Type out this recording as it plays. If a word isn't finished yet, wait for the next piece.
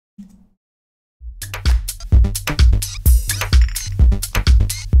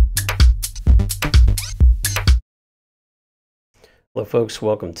Hello folks,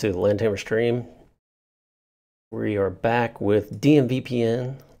 welcome to the Landhammer stream. We are back with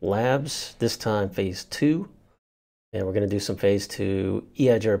DMVPN labs, this time phase 2. And we're going to do some phase 2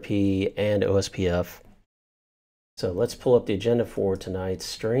 EIGRP and OSPF. So let's pull up the agenda for tonight's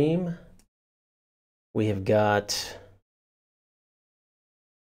stream. We have got,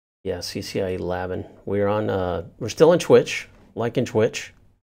 CCIE labbing. We're still on Twitch, liking Twitch.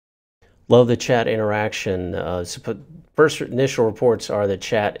 Love the chat interaction. First initial reports are that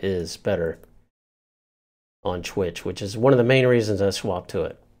chat is better on Twitch, which is one of the main reasons I swapped to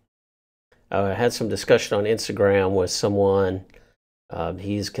it. I had some discussion on Instagram with someone.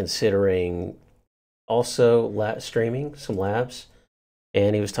 He's considering also streaming some labs,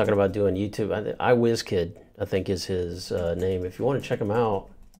 and he was talking about doing YouTube. IWizKid, I think, is his name. If you want to check him out,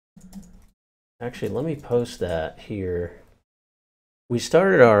 actually, let me post that here. We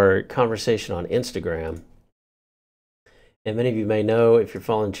started our conversation on Instagram, and many of you may know, if you're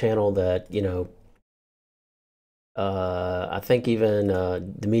following the channel, that, I think even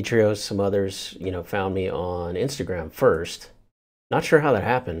Demetrios, some others, found me on Instagram first. Not sure how that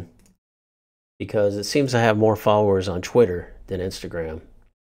happened, because it seems I have more followers on Twitter than Instagram. In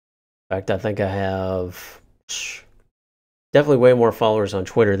fact, I think I have definitely way more followers on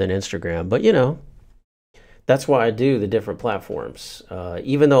Twitter than Instagram, but that's why I do the different platforms.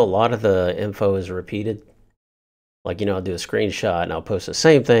 Even though a lot of the info is repeated, like, I'll do a screenshot and I'll post the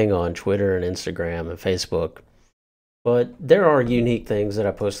same thing on Twitter and Instagram and Facebook. But there are unique things that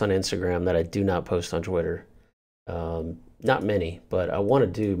I post on Instagram that I do not post on Twitter. Not many, but I want to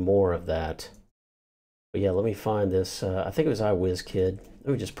do more of that. But yeah, let me find this. I think it was IWizKid.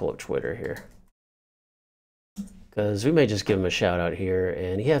 Let me just pull up Twitter here, because we may just give him a shout out here.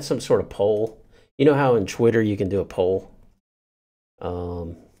 And he had some sort of poll. You know how in Twitter you can do a poll?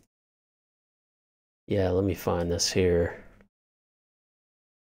 Yeah, let me find this here.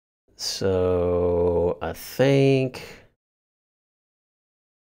 So I think,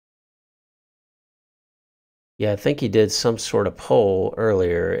 I think he did some sort of poll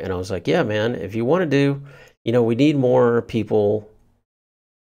earlier, and I was like, yeah, man, if you want to do, we need more people.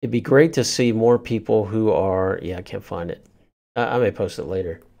 It'd be great to see more people who are, I can't find it. I may post it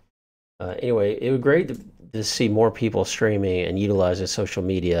later. Anyway, it would be great to see more people streaming and utilizing social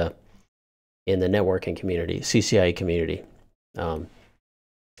media in the networking community, CCIE community. I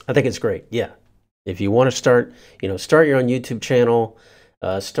think it's great. Yeah. If you want to start, start your own YouTube channel,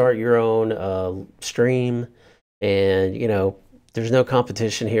 start your own stream, and, there's no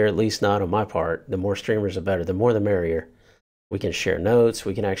competition here, at least not on my part. The more streamers, the better. The more, the merrier. We can share notes.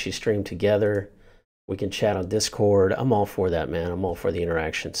 We can actually stream together. We can chat on Discord. I'm all for that, man. I'm all for the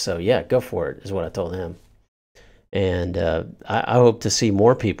interaction. So yeah, go for it, is what I told him. And I hope to see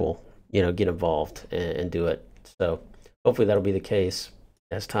more people, get involved and do it. So hopefully that'll be the case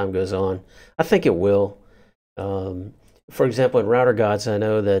as time goes on. I think it will. For example, in Router Gods, I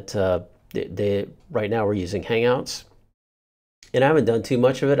know that they right now we're using Hangouts, and I haven't done too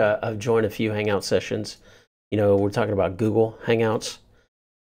much of it. I've joined a few Hangout sessions. We're talking about Google Hangouts,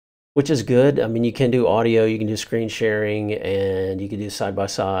 which is good. I mean, you can do audio, you can do screen sharing, and you can do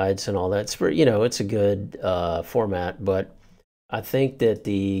side-by-sides and all that. It's a good format, but I think that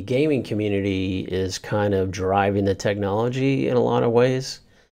the gaming community is kind of driving the technology in a lot of ways.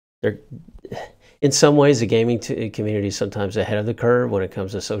 In some ways, the gaming community is sometimes ahead of the curve when it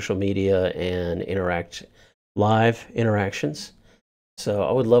comes to social media and live interactions. So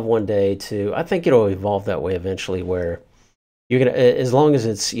I would love one day to, I think it'll evolve that way eventually, where you're gonna, as long as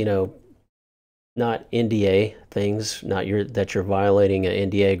it's not NDA things, that you're violating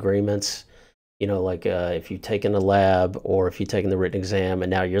NDA agreements. Like if you've taken a lab, or if you've taken the written exam and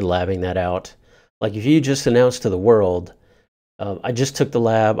now you're labbing that out. Like if you just announced to the world, I just took the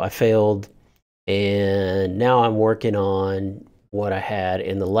lab, I failed, and now I'm working on what I had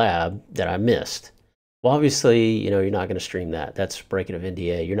in the lab that I missed. Well, obviously, you're not going to stream that. That's breaking of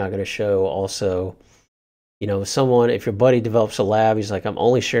NDA. You're not going to show also, if your buddy develops a lab, he's like, I'm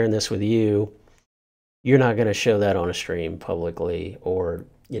only sharing this with you. You're not going to show that on a stream publicly, or,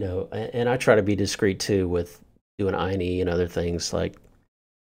 and I try to be discreet too with doing INE and other things like.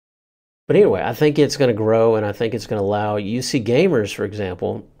 But anyway, I think it's going to grow, and I think it's going to allow, you see gamers, for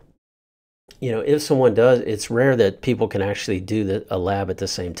example, if someone does, it's rare that people can actually do a lab at the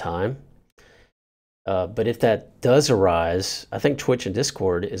same time. But if that does arise, I think Twitch and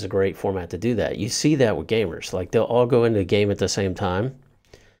Discord is a great format to do that. You see that with gamers. Like, they'll all go into the game at the same time,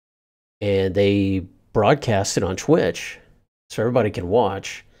 and they broadcast it on Twitch so everybody can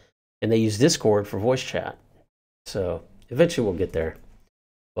watch, and they use Discord for voice chat. So eventually we'll get there.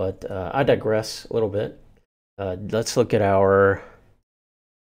 But I digress a little bit. Let's look at our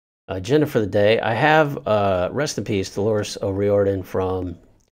agenda for the day. I have, rest in peace, Dolores O'Riordan from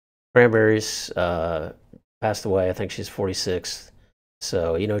Cranberries, passed away. I think she's 46.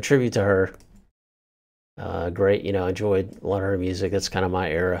 So, tribute to her. Great, enjoyed a lot of her music. That's kind of my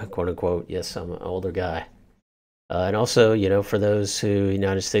era, quote unquote. Yes, I'm an older guy. And also, for those who,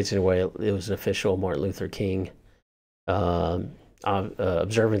 United States anyway, it was an official Martin Luther King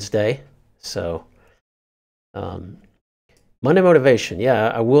observance day. So, Monday motivation. Yeah,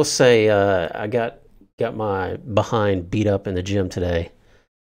 I will say I got my behind beat up in the gym today,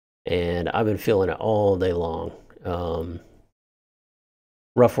 and I've been feeling it all day long.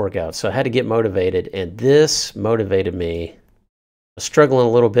 Rough workout, so I had to get motivated, and this motivated me. I was struggling a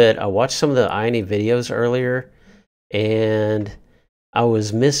little bit. I watched some of the INE videos earlier, and I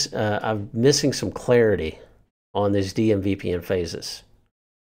was I'm missing some clarity on these DMVPN phases.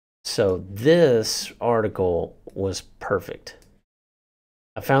 So this article was perfect.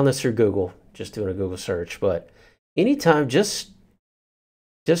 I found this through Google, just doing a Google search. But anytime, just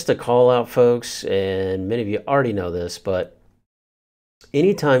to call out folks, and many of you already know this, but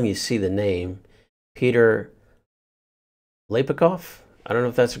anytime you see the name Peter Lapikoff, I don't know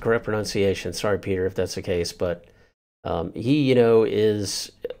if that's the correct pronunciation. Sorry, Peter, if that's the case, but he,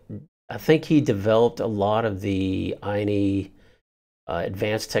 I think he developed a lot of the INE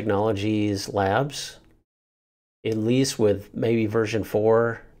advanced technologies labs, at least with maybe version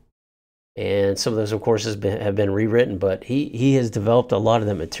 4. And some of those, of course, have been rewritten, but he has developed a lot of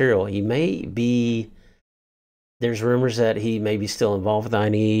that material. He may be, there's rumors that he may be still involved with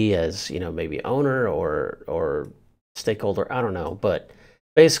INE as, maybe owner or stakeholder. I don't know. But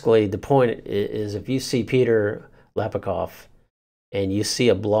basically, the point is, if you see Peter Lapikoff and you see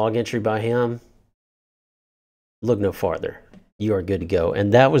a blog entry by him, look no farther. You are good to go.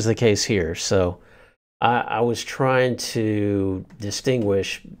 And that was the case here. So I was trying to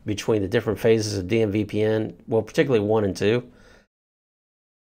distinguish between the different phases of DMVPN, well, particularly 1 and 2.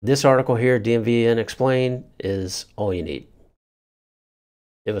 This article here, DMVPN Explained, is all you need.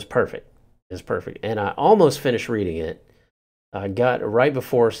 It was perfect. It's perfect. And I almost finished reading it. I got right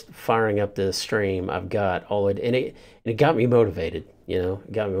before firing up this stream, I've got all it, and it got me motivated.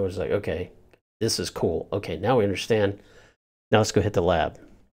 It got me. I was like, okay, this is cool. Okay, now we understand. Now let's go hit the lab.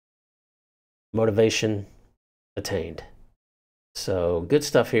 Motivation attained. So good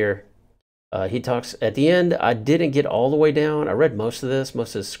stuff here. He talks at the end. I didn't get all the way down. I read most of this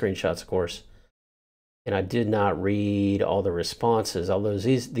screenshots, of course, and I did not read all the responses. Although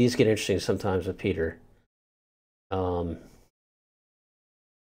these get interesting sometimes with Peter. The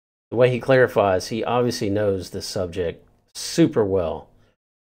way he clarifies, he obviously knows this subject super well.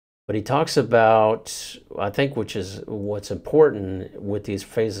 But he talks about, I think, which is what's important with these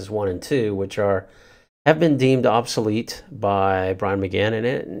phases 1 and 2, which have been deemed obsolete by Brian McGann,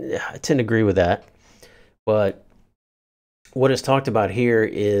 and I tend to agree with that. But what is talked about here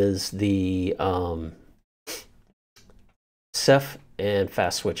is the Ceph and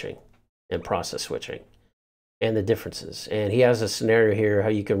fast switching and process switching and the differences. And he has a scenario here how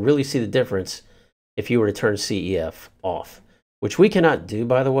you can really see the difference if you were to turn CEF off, which we cannot do,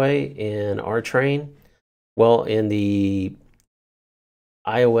 by the way, in our train. Well, in the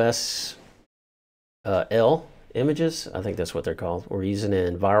iOS L images, I think that's what they're called, we're using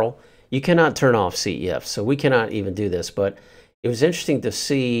in viral, you cannot turn off CEF, so we cannot even do this. But it was interesting to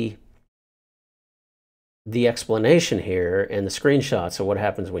see the explanation here and the screenshots of what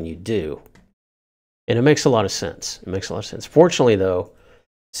happens when you do. And it makes a lot of sense. It makes a lot of sense. Fortunately, though,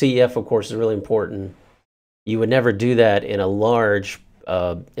 CEF, of course, is really important. You would never do that in a large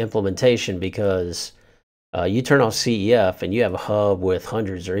implementation because you turn off CEF and you have a hub with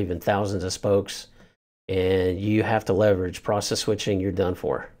hundreds or even thousands of spokes, and you have to leverage process switching, you're done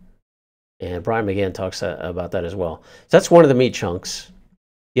for. And Brian McGann talks about that as well. So that's one of the meat chunks.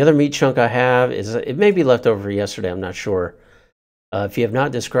 The other meat chunk I have is, it may be left over yesterday, I'm not sure. If you have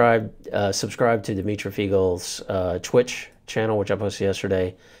not subscribed to Dimitri Fiegel's Twitch channel, which I posted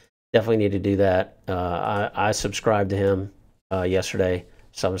yesterday, definitely need to do that. I subscribed to him yesterday,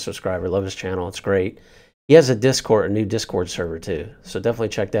 so I'm a subscriber. Love his channel. It's great. He has a new Discord server too, so definitely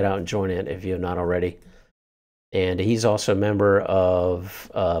check that out and join it if you have not already. And he's also a member of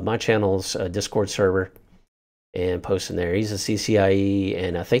my channel's Discord server and posting there. He's a CCIE,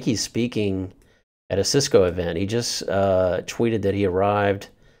 and I think he's speaking at a Cisco event. He just tweeted that he arrived.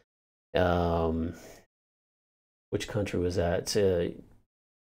 Which country was that? It's a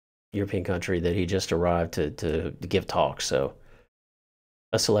European country that he just arrived to give talks. So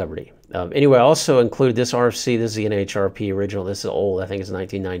a celebrity. Anyway, I also included this RFC. This is the EIGRP original. This is old. I think it's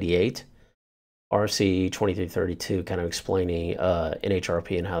 1998. RFC 2332, kind of explaining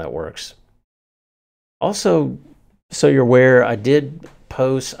NHRP and how that works. Also, so you're aware, I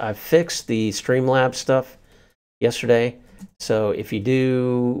fixed the Streamlabs stuff yesterday. So if you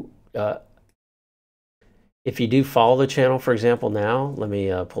do follow the channel, for example, now, let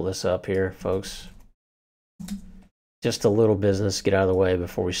me pull this up here, folks. Just a little business, get out of the way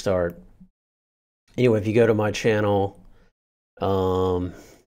before we start. Anyway, if you go to my channel,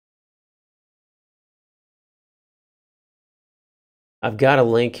 I've got a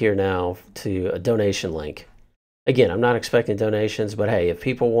link here now to a donation link. Again, I'm not expecting donations, but hey, if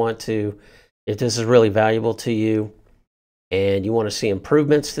people want to, if this is really valuable to you and you want to see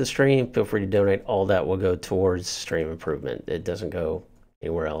improvements to the stream, feel free to donate. All that will go towards stream improvement. It doesn't go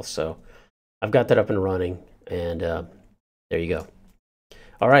anywhere else. So I've got that up and running, and there you go.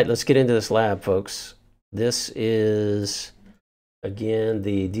 All right, let's get into this lab, folks. This is, again,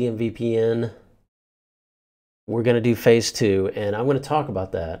 the DMVPN. We're going to do phase 2, and I'm going to talk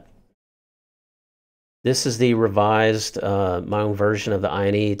about that. This is the revised, my own version of the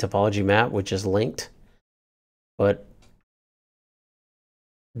INE topology map, which is linked. But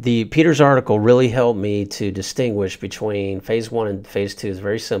the Peter's article really helped me to distinguish between phase 1 and phase 2. It's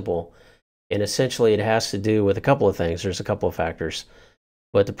very simple. And essentially, it has to do with a couple of things. There's a couple of factors.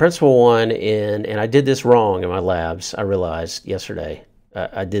 But the principal one, and I did this wrong in my labs, I realized yesterday.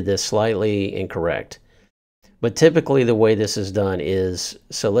 I did this slightly incorrect. But typically, the way this is done is,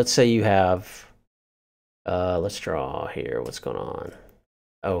 so let's say you have, let's draw here. What's going on?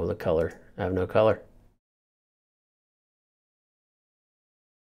 Oh, the color. I have no color.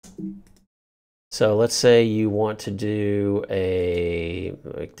 So let's say you want to do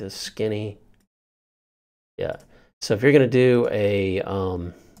make this skinny. Yeah. So if you're going to do a,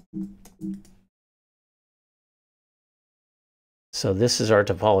 so this is our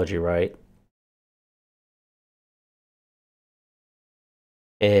topology, right?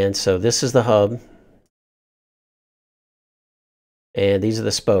 And so this is the hub. And these are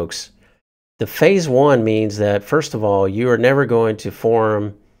the spokes. The phase 1 means that, first of all, you are never going to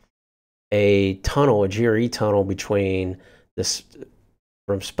form a tunnel, a GRE tunnel between this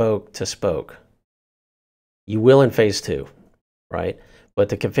from spoke to spoke. You will in phase 2, right? But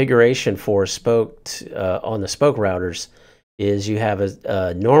the configuration for spoke on the spoke routers is you have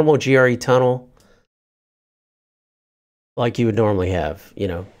a normal GRE tunnel like you would normally have, you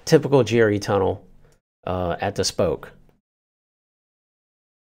know, typical GRE tunnel at the spoke.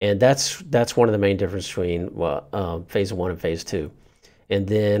 And that's one of the main differences between phase 1 and phase 2. And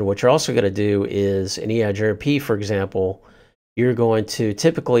then what you're also going to do is in EIGRP, for example, you're going to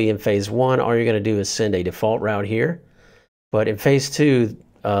typically in phase 1, all you're going to do is send a default route here. But in phase 2,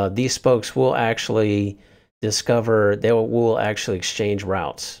 these spokes will actually discover, they will actually exchange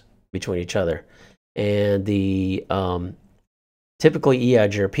routes between each other. And the typically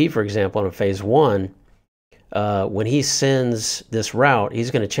EIGRP, for example, in phase 1, when he sends this route,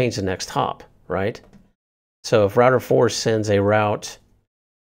 he's going to change the next hop, right? So if router 4 sends a route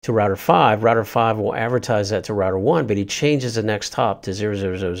to router 5 will advertise that to router 1, but he changes the next hop to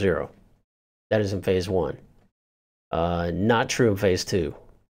 0000. That is in phase 1. Not true in phase 2.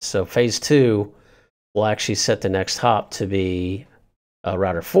 So phase 2 will actually set the next hop to be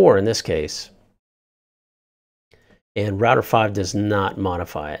router 4 in this case. And router 5 does not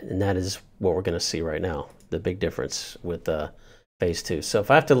modify it. And that is what we're going to see right now, the big difference with phase 2. So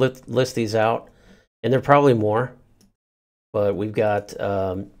if I have to list these out, and there are probably more, but we've got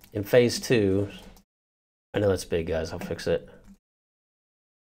in phase 2, I know that's big, guys, I'll fix it.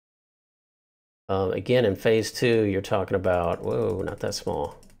 Again, in phase 2, you're talking about, whoa, not that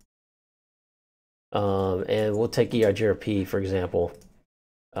small. And we'll take EIGRP, for example.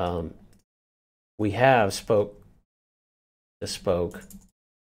 We have spoke to spoke.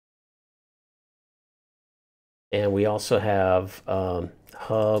 And we also have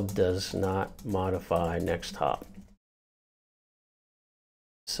hub does not modify next hop.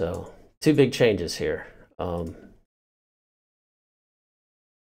 So 2 big changes here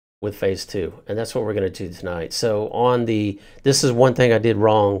with phase 2, and that's what we're going to do tonight. So on this is one thing I did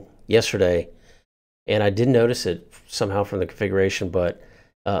wrong yesterday, and I didn't notice it somehow from the configuration, but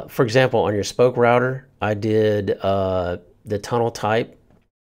for example, on your spoke router, I did the tunnel type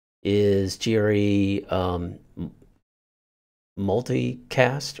is GRE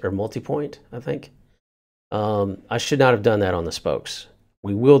multicast or multipoint, I think. I should not have done that on the spokes.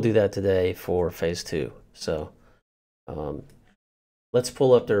 We will do that today for phase 2. So let's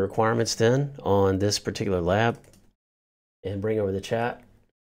pull up the requirements then on this particular lab and bring over the chat.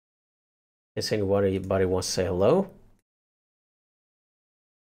 In case anybody wants to say hello.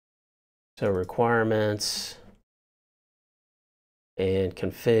 So requirements and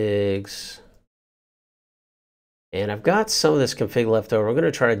configs. And I've got some of this config left over. I'm going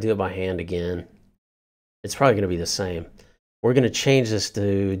to try to do it by hand again. It's probably going to be the same. We're going to change this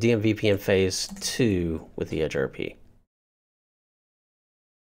to DMVPN phase 2 with the EIGRP.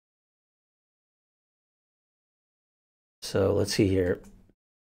 So let's see here.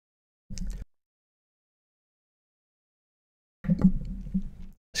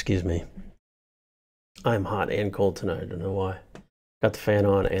 Excuse me. I'm hot and cold tonight. I don't know why. Got the fan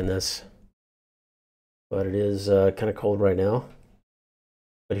on and this. But it is kind of cold right now.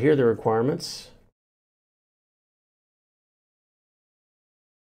 But here are the requirements.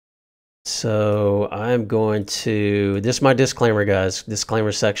 So I'm going to, this is my disclaimer, guys,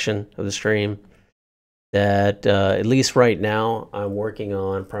 disclaimer section of the stream, that at least right now I'm working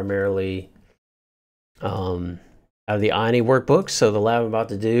on primarily out of the INE workbook. So the lab I'm about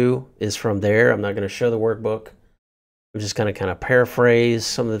to do is from there. I'm not going to show the workbook. I'm just going to kind of paraphrase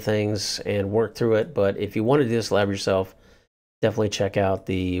some of the things and work through it. But if you want to do this lab yourself, definitely check out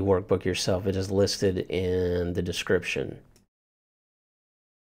the workbook yourself. It is listed in the description.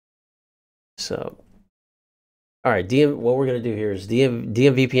 So, all right, what we're going to do here is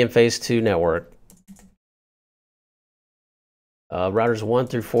DMVPN phase 2 network. Routers 1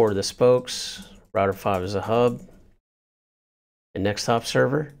 through 4 are the spokes. Router 5 is a hub. And next hop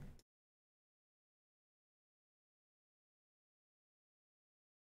server.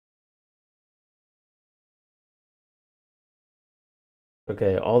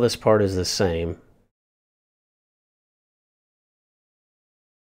 Okay, all this part is the same.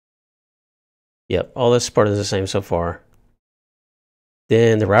 Yep, all this part is the same so far.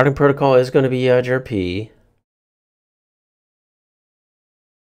 Then the routing protocol is going to be EIGRP.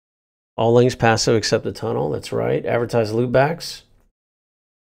 All links passive except the tunnel. That's right. Advertise loopbacks.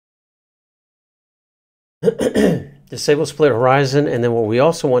 Disable split horizon. And then what we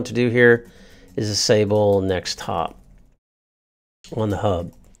also want to do here is disable next hop on the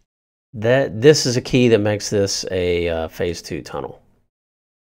hub. This is a key that makes this a phase 2 tunnel.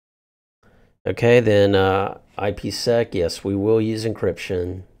 Okay, then IPSEC, yes, we will use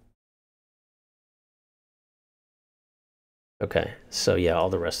encryption. Okay, so yeah,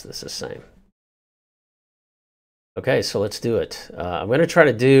 all the rest of this is the same. Okay, so let's do it. I'm going to try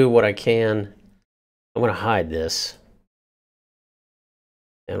to do what I can. I'm going to hide this.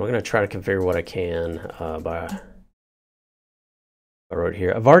 And we're going to try to configure what I can by I wrote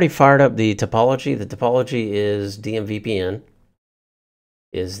here. I've already fired up the topology. The topology is DMVPN,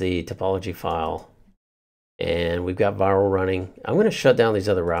 is the topology file. And we've got viral running. I'm going to shut down these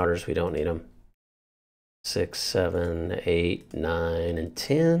other routers. We don't need them. 6, 7, 8, 9, and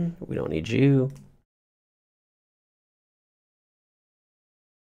 10. We don't need you.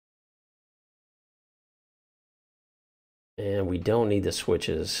 And we don't need the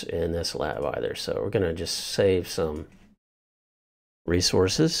switches in this lab either. So we're going to just save some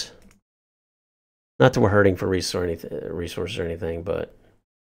resources. Not that we're hurting for resources or anything, but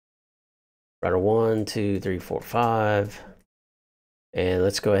router 1, 2, 3, 4, 5. And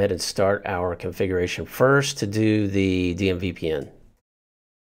let's go ahead and start our configuration first to do the DMVPN.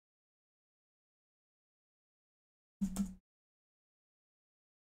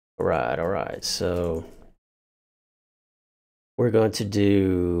 All right. So we're going to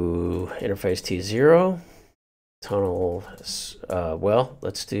do interface T0, tunnel, well,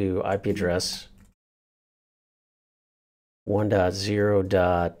 let's do IP address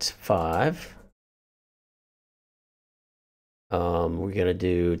 1.0.5. We're going to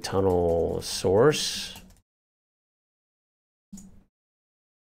do tunnel source.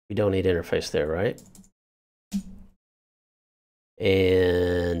 We don't need interface there, right?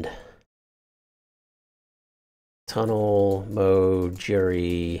 And tunnel mode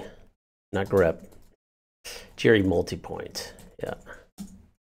Jerry, not grep, Jerry multipoint. Yeah.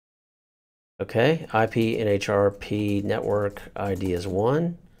 Okay, IP NHRP network ID is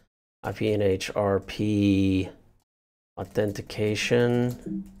 1. IP NHRP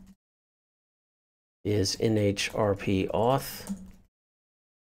authentication is NHRP auth.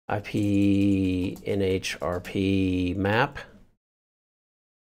 IP NHRP map.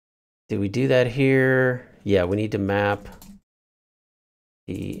 Did we do that here? Yeah, we need to map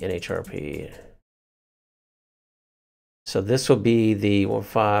the NHRP. So this will be the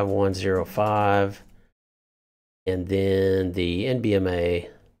 15105, and then the NBMA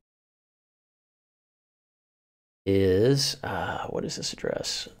is, what is this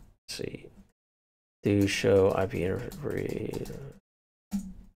address? Let's see. Do show IP NHRP.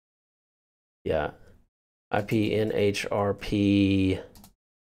 Yeah, IP NHRP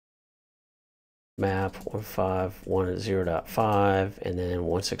map 151.0.5 and then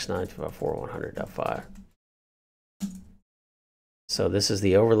 169.254.100.5. So this is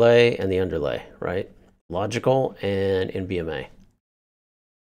the overlay and the underlay, right? Logical and NBMA.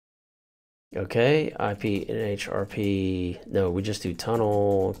 Okay, IP NHRP, no, we just do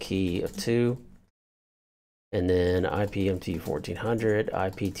tunnel key of 2. And then IPMT 1400,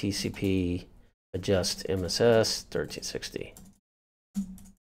 IP TCP adjust MSS 1360.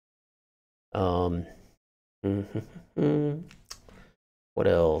 What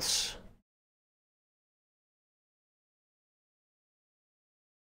else?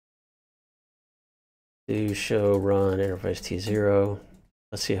 Do show run interface T0.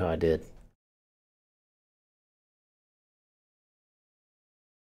 Let's see how I did.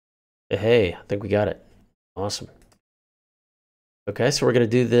 Hey, I think we got it. Awesome. Okay, so we're going to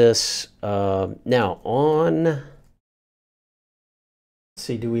do this now on. Let's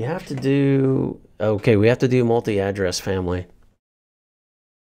see, do we have to do? Okay, we have to do multi-address family.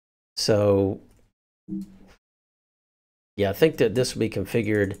 So, yeah, I think that this will be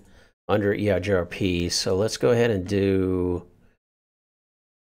configured under EIGRP. So let's go ahead and do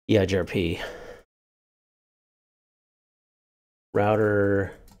EIGRP.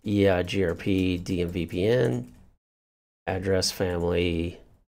 Router EIGRP DMVPN. Address family,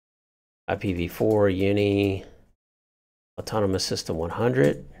 IPv4, Uni, Autonomous System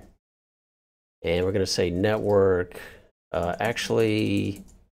 100. And we're going to say network, actually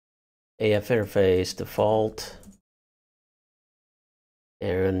AF interface, default,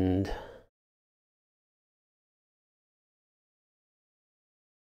 and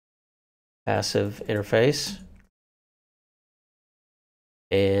passive interface.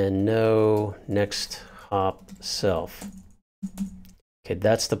 And no next hop self. Okay,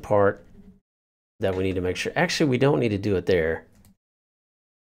 that's the part that we need to make sure. Actually, we don't need to do it there.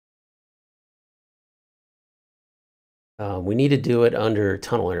 We need to do it under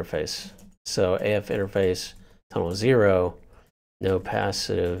tunnel interface. So AF interface, tunnel 0, no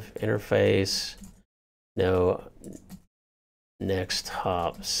passive interface, no next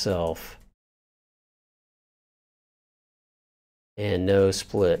hop self, and no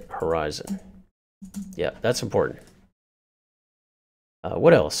split horizon. Yeah, that's important.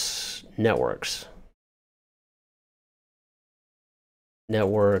 What else? Networks.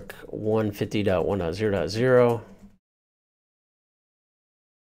 Network 150.1.0.0.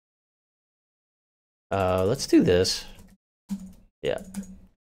 Let's do this. Yeah.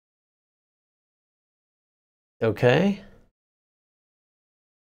 Okay.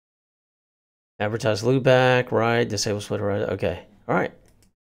 Advertise loopback, right? Disable split horizon. Okay. All right. I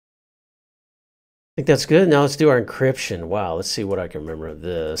think that's good. Now let's do our encryption. Wow, let's see what I can remember of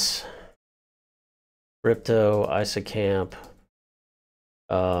this. Crypto, ISACAMP,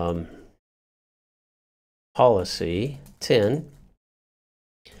 policy 10.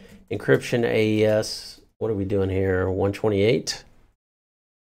 Encryption AES, what are we doing here? 128.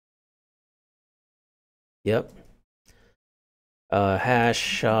 Yep. Hash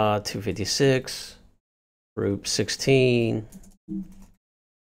SHA 256. Group 16.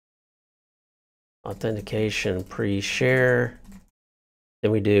 Authentication pre-share.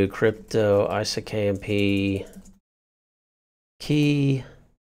 Then we do crypto ISAKMP key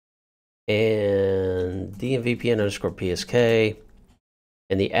and DMVPN underscore PSK.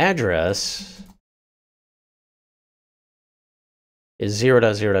 And the address is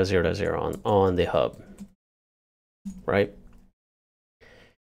 0.0.0.0 on the hub, right?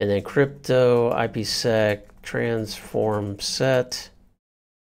 And then crypto IPSEC transform set.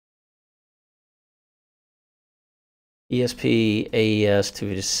 ESP AES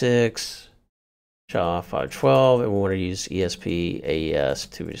 256, SHA 512, and we want to use ESP AES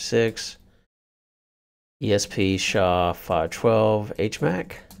 256, ESP SHA 512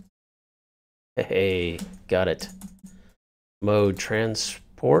 HMAC. Hey, got it. Mode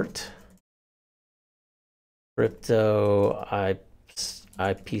transport, crypto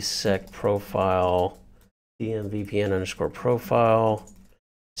IPSEC profile, DMVPN underscore profile,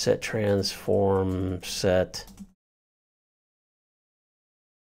 set transform set.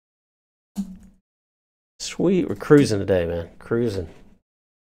 Sweet, we're cruising today, man. Cruising.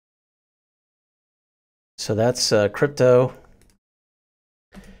 So that's crypto.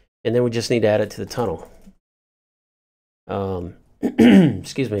 And then we just need to add it to the tunnel.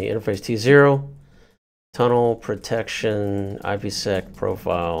 Excuse me, interface T0, tunnel protection, IPSEC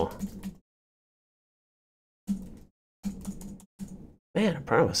profile. Man, I'm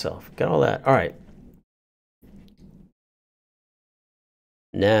proud of myself. Got all that. All right.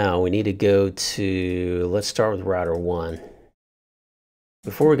 Now we need to go to, let's start with router 1.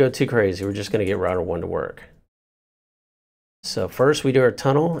 before we go too crazy, we're just going to get router 1 to work. So first we do our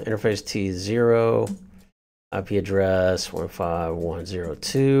tunnel, interface T0, IP address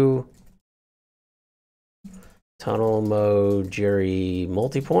 15102, tunnel mode Jerry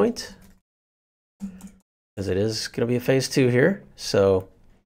multipoint, because it is going to be a phase 2 here. So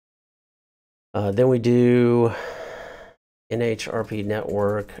then we do NHRP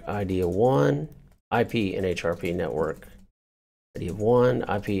network ID of 1, IP NHRP network ID of 1,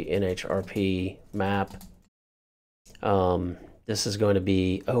 IP NHRP map. This is going to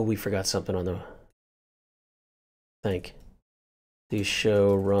be, oh, we forgot something on the, do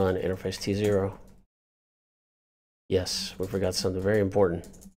show run interface T0. Yes, we forgot something very important.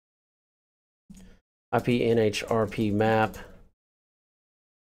 IP NHRP map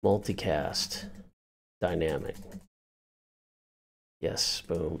multicast dynamic. Yes,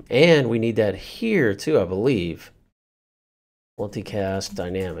 boom. And we need that here too, I believe. Multicast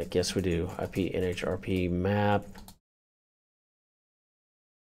dynamic. Yes, we do. IP NHRP map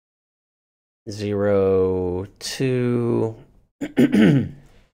 02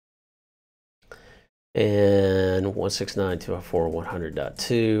 and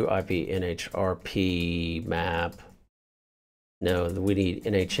 169.204.100.2 IP NHRP map. No, we need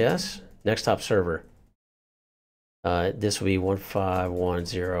NHS next hop server. This will be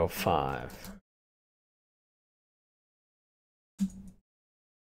 15105.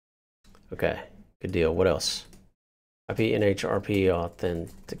 Okay, good deal. What else? IP NHRP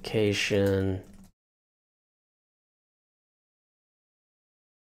authentication.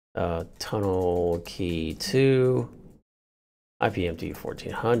 Tunnel key 2. IPMT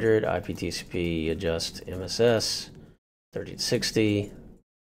 1400. IPTCP adjust MSS 1360.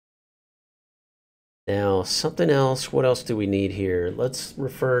 Now, something else. What else do we need here? Let's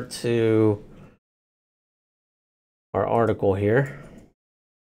refer to our article here.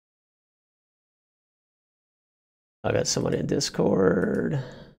 I got someone in Discord.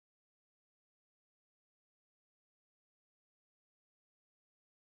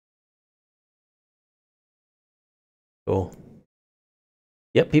 Cool.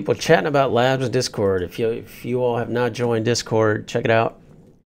 Yep, people chatting about labs in Discord. If you all have not joined Discord, check it out.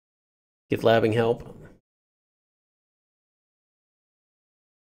 Get labbing help.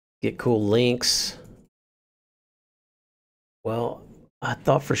 Get cool links. Well, I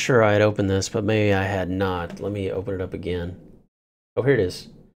thought for sure I had opened this, but maybe I had not. Let me open it up again. Oh, here it is.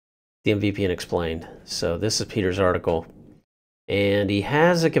 DMVPN explained. So this is Peter's article. And he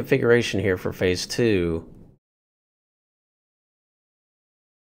has a configuration here for phase 2.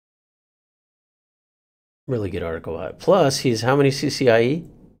 Really good article. Plus, he's how many CCIE?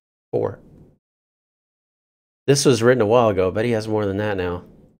 4. This was written a while ago, but he has more than that now.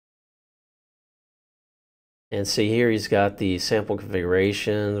 And see here, he's got the sample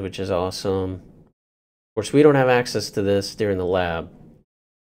configurations, which is awesome. Of course, we don't have access to this during the lab,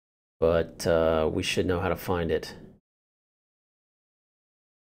 but we should know how to find it.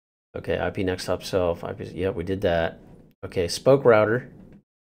 Okay, IP next hop self. IP, yep, we did that. Okay, spoke router.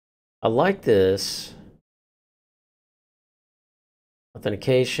 I like this.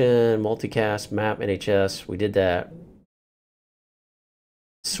 Authentication, multicast, map, NHS. We did that.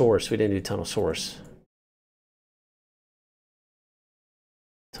 Source. We didn't do tunnel source.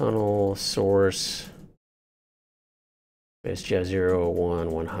 Tunnel source. SGI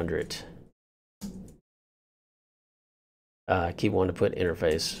 01 100. Key 1 to put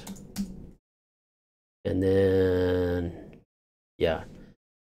interface. And then, yeah.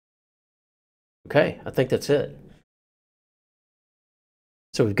 Okay, I think that's it.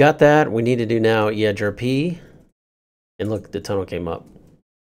 So we've got that. We need to do now EIGRP. And look, the tunnel came up.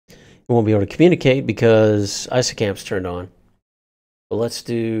 We won't be able to communicate because ISACAMP's turned on. But let's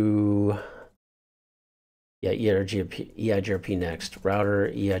do, yeah, EIGRP next. Router,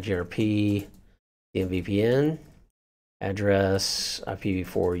 EIGRP, DMVPN, address,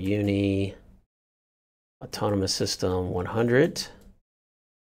 IPv4 uni, autonomous system 100.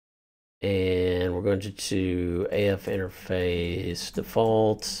 And we're going to do AF interface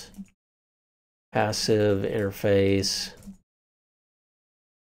default, passive interface.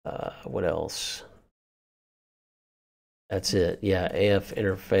 What else? That's it. Yeah, AF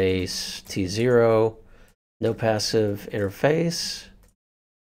interface T0, no passive interface,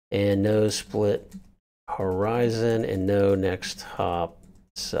 and no split horizon, and no next hop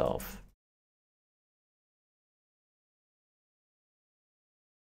self.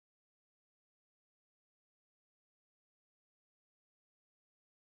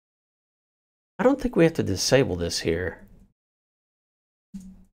 I don't think we have to disable this here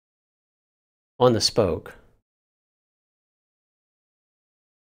on the spoke.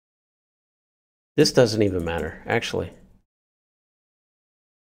 This doesn't even matter, actually.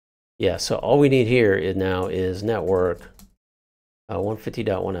 Yeah, so all we need here is now is network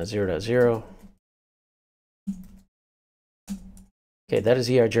 150.1.0.0. Okay, that is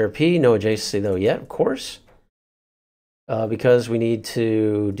EIGRP. No adjacency though yet, of course, because we need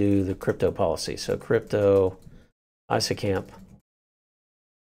to do the crypto policy. So crypto IPSEC and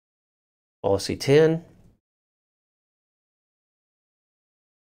policy 10.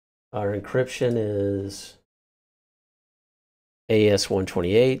 Our encryption is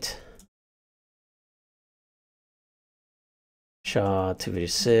AES-128.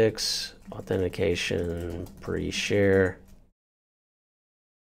 SHA-256, authentication pre-share,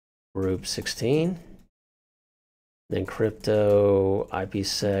 group 16, then crypto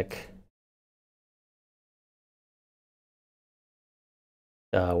IPSEC.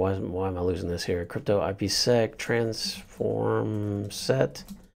 Why am I losing this here? Crypto IPSEC transform set,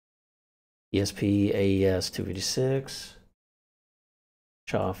 ESP AES-256,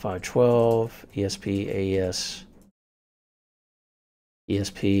 SHA-512, ESP AES.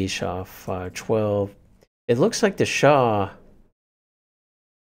 ESP SHA-512. It looks like the SHA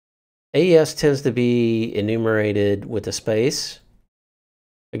AES tends to be enumerated with a space.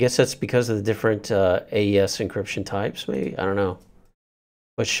 I guess that's because of the different AES encryption types, maybe? I don't know.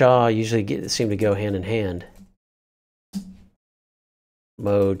 But SHA usually seem to go hand in hand.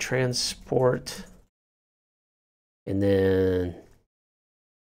 Mode transport. And then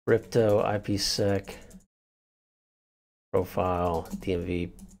crypto IPSEC profile,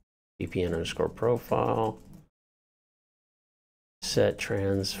 DMVPN underscore profile, set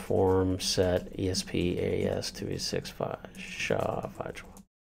transform set ESP AES-265 SHA-512.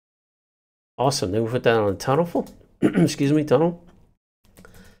 Awesome. Then we put that on tunnel. Excuse me, tunnel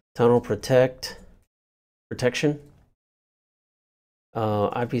protection.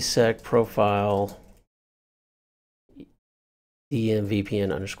 IPSEC profile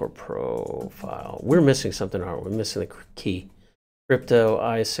DMVPN underscore profile. We're missing something, aren't we? We're missing the key. Crypto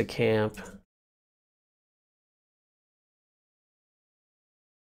IPSEC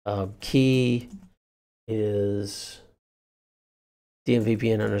key is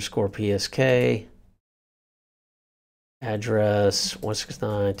DMVPN underscore PSK. Address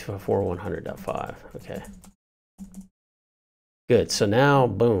 169.254.100.5. Okay. Good. So now,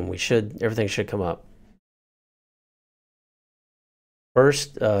 boom, everything should come up.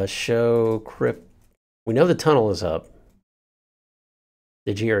 First, show crypt. We know the tunnel is up.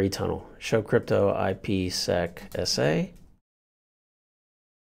 The GRE tunnel. Show crypto IPSEC SA.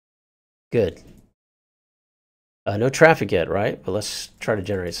 Good. No traffic yet, right? But let's try to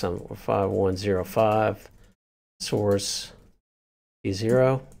generate some. 5105 source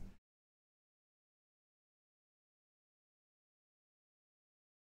E0.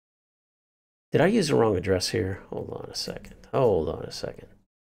 Did I use the wrong address here? Hold on a second.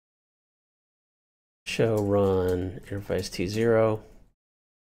 Show run interface T0.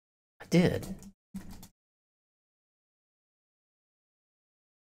 I did.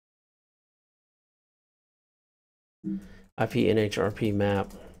 IP NHRP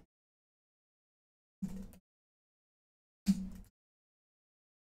map.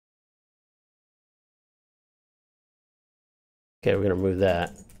 Okay, we're gonna move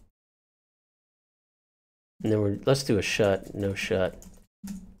that. And then let's do a shut, no shut.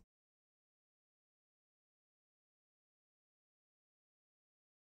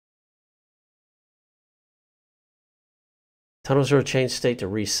 Tunnel 0 change state to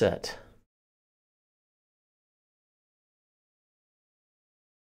reset.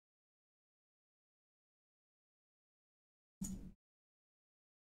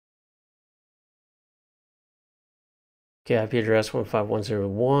 Okay, IP address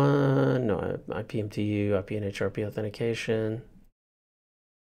 15101, no, IPMTU, IP NHRP authentication.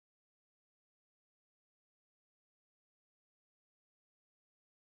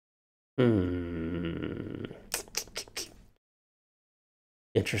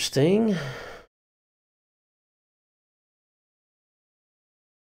 Interesting.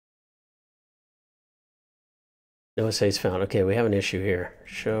 No essays found. Okay, we have an issue here.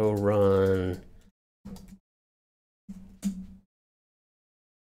 Show run.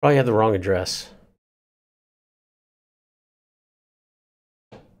 Probably have the wrong address.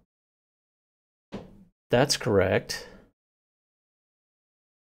 That's correct.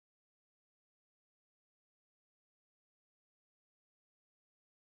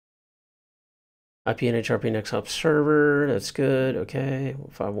 IP NHRP next hop server. That's good. Okay.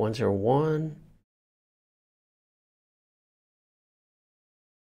 5101.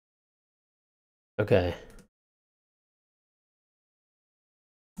 Okay.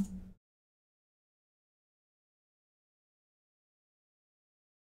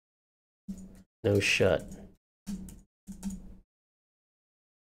 No shut.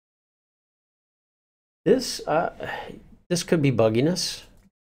 This could be bugginess.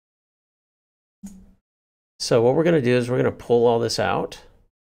 So what we're going to do is we're going to pull all this out.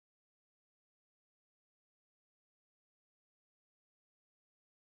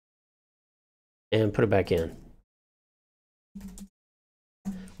 And put it back in.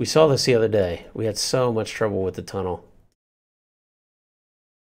 We saw this the other day. We had so much trouble with the tunnel.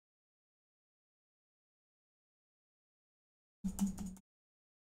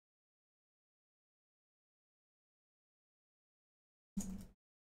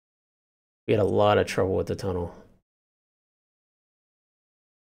 We had a lot of trouble with the tunnel.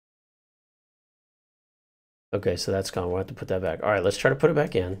 Okay, so that's gone. We'll have to put that back. All right, let's try to put it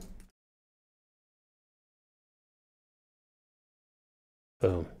back in.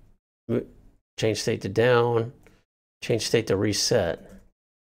 Boom. Change state to down. Change state to reset.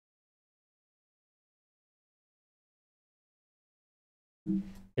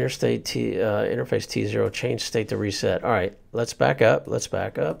 Interface T0, change state to reset. All right, let's back up.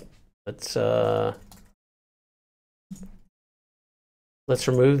 Let's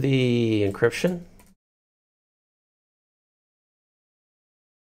remove the encryption.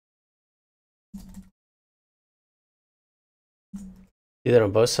 Do that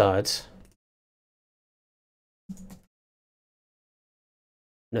on both sides.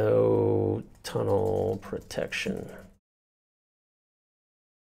 No tunnel protection.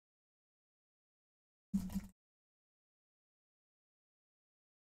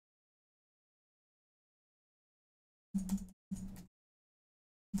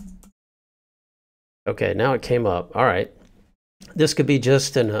 Okay, now it came up. All right. This could be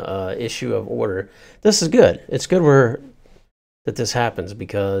just an issue of order. This is good. It's good that this happens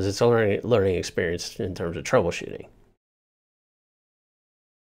because it's a learning experience in terms of troubleshooting.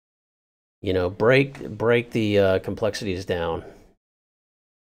 You know, break the complexities down.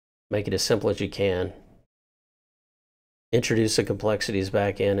 Make it as simple as you can. Introduce the complexities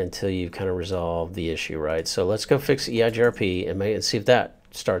back in until you've kind of resolved the issue, right? So let's go fix EIGRP and see if that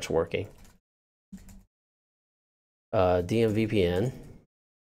starts working. DMVPN,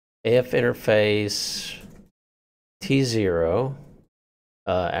 AF interface, T0,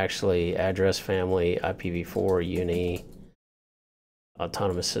 actually address family, IPv4, uni,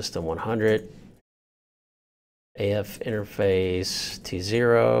 autonomous system 100, AF interface,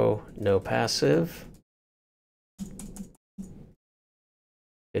 T0, no passive.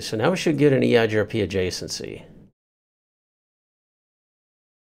 Okay, so now we should get an EIGRP adjacency.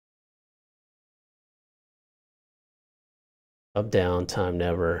 Up, down, time,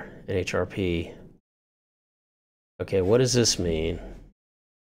 never, NHRP. Okay, what does this mean?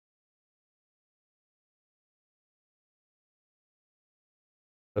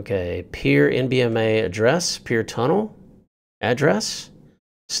 Okay, peer NBMA address, peer tunnel, address,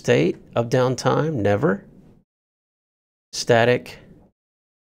 state, up, down, time, never, static,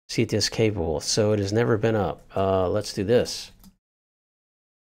 CTS capable. So it has never been up. Let's do this.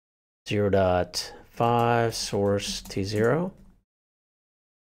 0.5 source T0.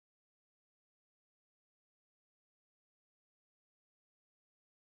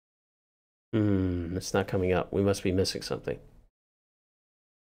 It's not coming up. We must be missing something.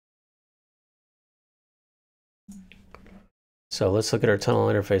 So let's look at our tunnel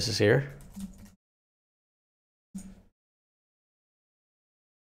interfaces here.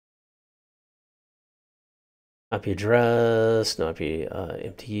 IP address, no IP,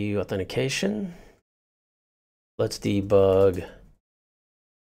 MTU authentication. Let's debug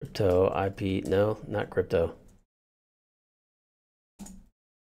crypto IP. No, not crypto.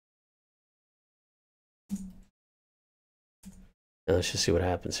 Now let's just see what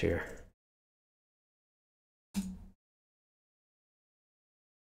happens here.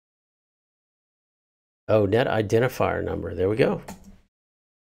 Oh, net identifier number. There we go.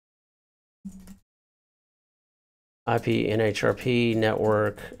 IP NHRP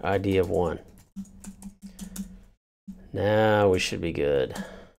network ID of 1. Now we should be good.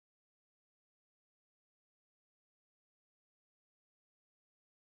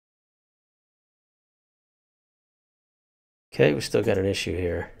 Okay, we still got an issue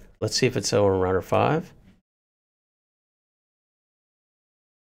here. Let's see if it's over in router 5.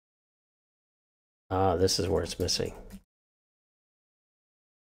 Ah, this is where it's missing.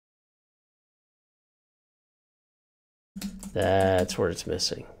 That's where it's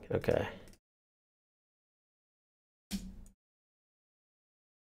missing. Okay.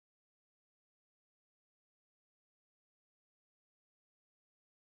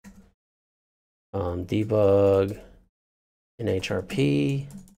 Debug NHRP.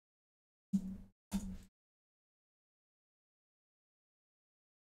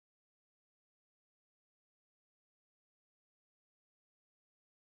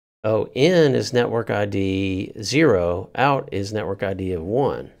 Oh, in is network ID 0, out is network ID of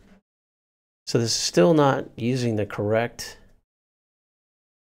 1. So this is still not using the correct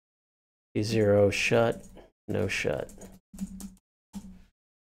T0 shut, no shut.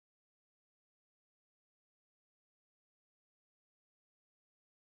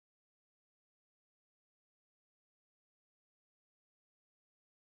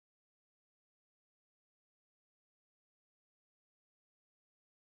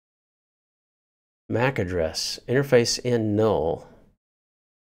 MAC address, interface in null.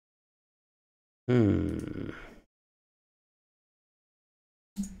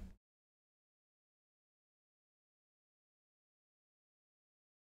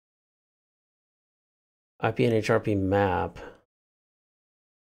 IP and HRP map.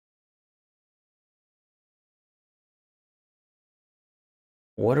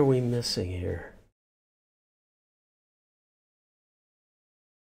 What are we missing here?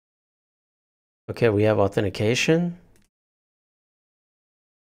 Okay, we have authentication.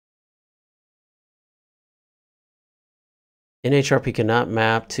 NHRP cannot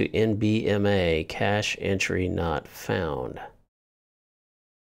map to NBMA, cache entry not found.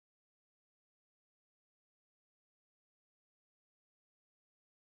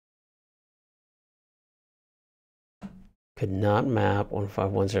 Could not map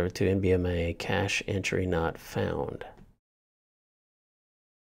 151.0 to NBMA, cache entry not found.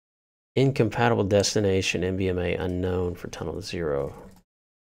 Incompatible destination, NBMA unknown for tunnel 0.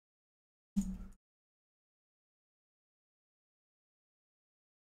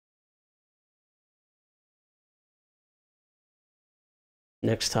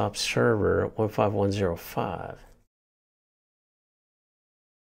 Next hop server 151.0.5.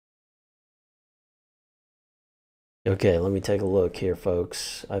 Okay, let me take a look here,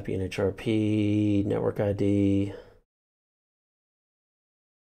 folks. IP and HRP, network ID,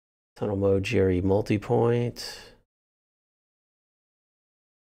 tunnel mode, GRE multipoint.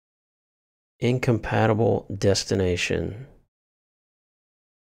 Incompatible destination.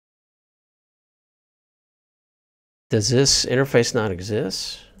 Does this interface not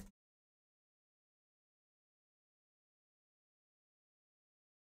exist?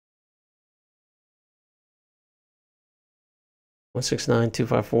 One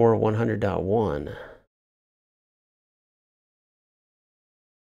 169.254.100.1.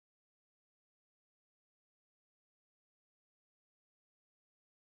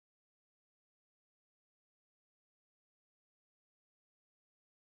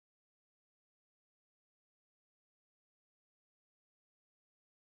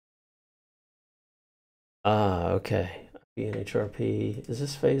 Okay. PNHRP. Is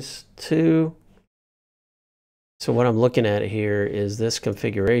this phase 2? So what I'm looking at here is this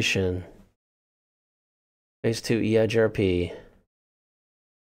configuration. Phase 2 EIGRP.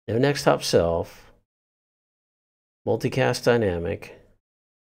 No next hop self. Multicast dynamic.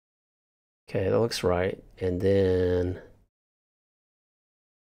 Okay, that looks right. And then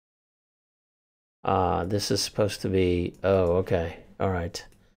this is supposed to be, oh, okay. All right.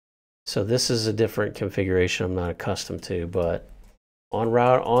 So this is a different configuration I'm not accustomed to, but on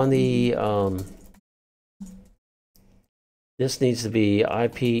route on the this needs to be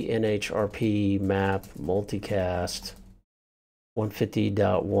IP NHRP map multicast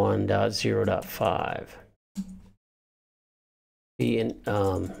 150.1.0.5.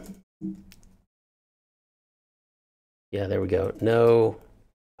 Yeah, there we go. No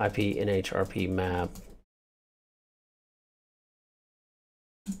IP NHRP map.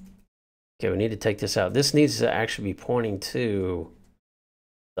 Okay, we need to take this out. This needs to actually be pointing to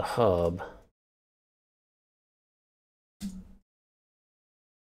the hub.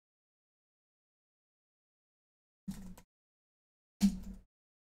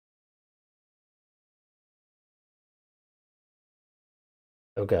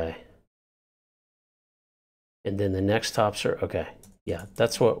 Okay. And then the next hops are, okay. Yeah,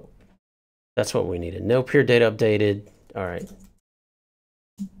 that's what we needed. No peer data updated. All right.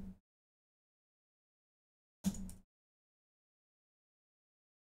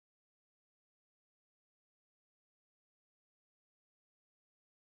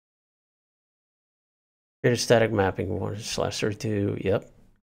 Here's static mapping 1/32. Yep.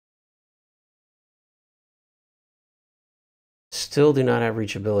 Still do not have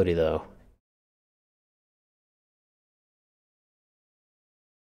reachability though.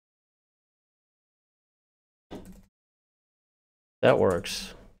 That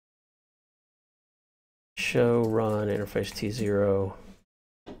works. Show run interface T0.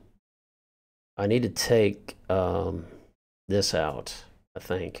 I need to take this out, I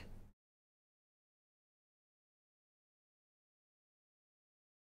think.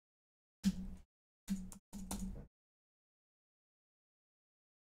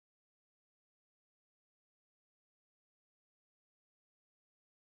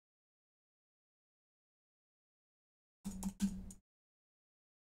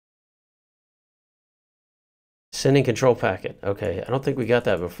 Sending control packet. Okay, I don't think we got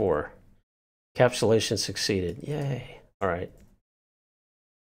that before. Encapsulation succeeded. Yay. All right.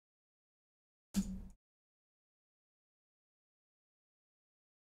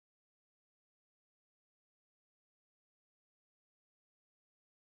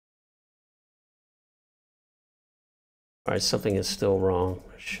 All right, something is still wrong.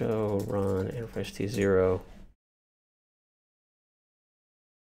 Show run interface T0.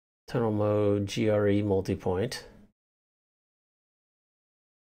 Tunnel mode GRE multipoint.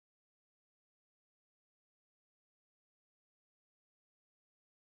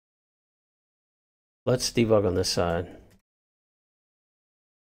 Let's debug on this side.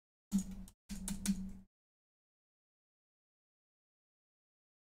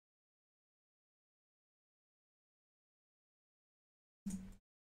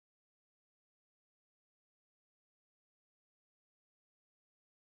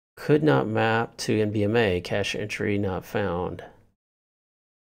 Could not map to NBMA, cache entry not found.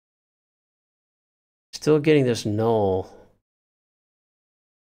 Still getting this null.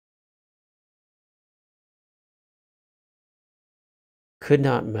 Could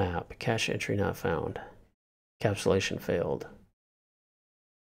not map, cache entry not found. Encapsulation failed.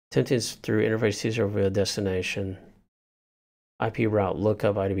 Attempting through interface T0 via destination. IP route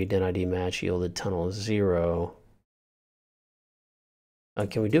lookup IDB den ID match yielded tunnel 0.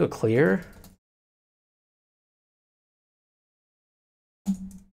 Can we do a clear?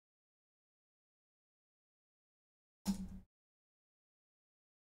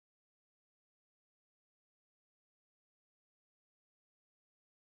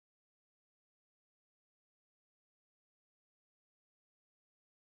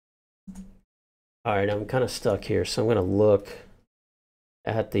 All right, I'm kind of stuck here, so I'm going to look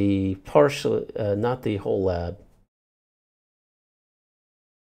at the partial, not the whole lab.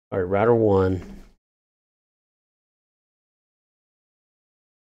 All right, router 1.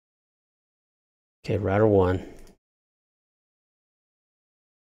 Okay, router 1.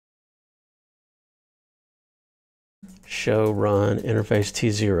 Show run interface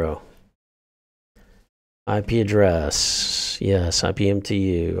T0. IP address, yes,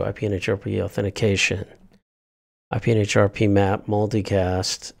 IPMTU, IPNHRP authentication, IPNHRP map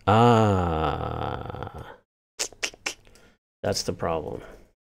multicast. That's the problem.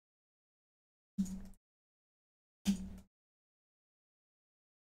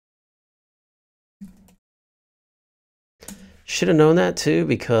 Should have known that too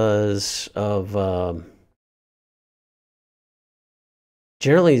because of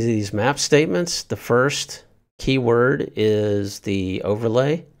generally these map statements, the first keyword is the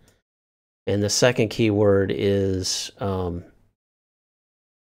overlay and the second keyword is the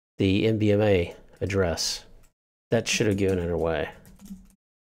NBMA address. That should have given it away.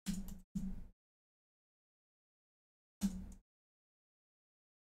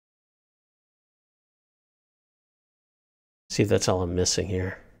 See if that's all I'm missing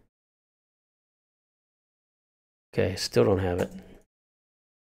here. Okay, still don't have it.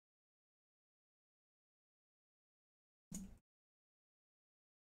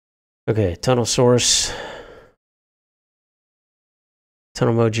 Okay, tunnel source.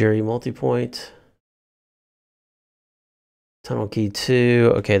 Tunnel mode GRE multipoint. Tunnel key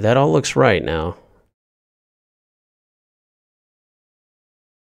 2. Okay, that all looks right now.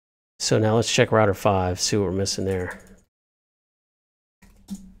 So now let's check router 5, see what we're missing there.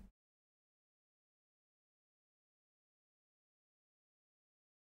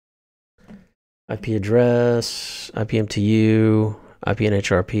 IP address, IPMTU,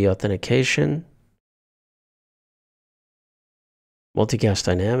 IPNHRP authentication, multicast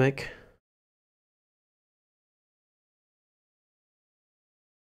dynamic.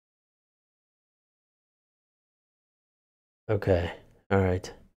 Okay, all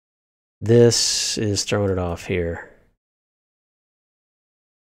right. This is throwing it off here.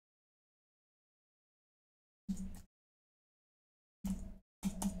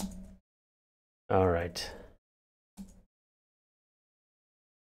 All right.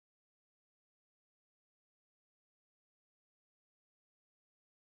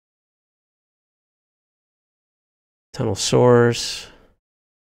 Tunnel source,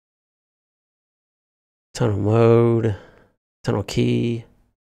 tunnel mode, tunnel key.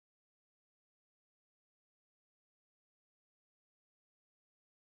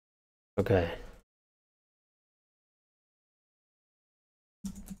 Okay.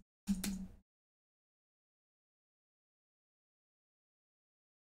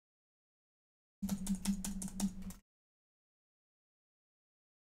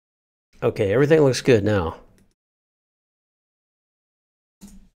 Okay, everything looks good now.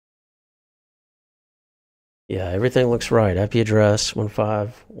 Yeah, everything looks right. IP address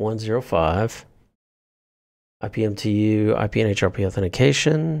 15105. IPMTU, IP and HRP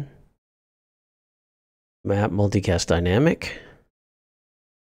authentication. Map multicast dynamic.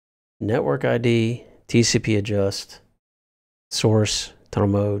 Network ID, TCP adjust, source, tunnel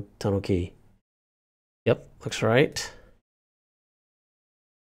mode, tunnel key. Yep, looks right.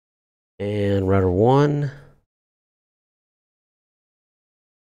 And router 1.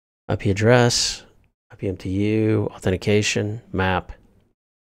 IP address, IPMTU, authentication, map.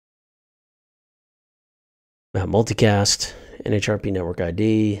 Map multicast, NHRP network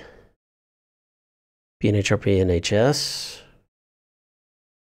ID, PNHRP NHS.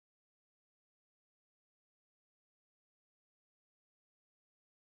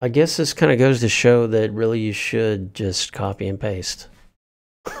 I guess this kind of goes to show that really you should just copy and paste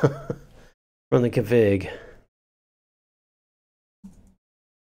from the config.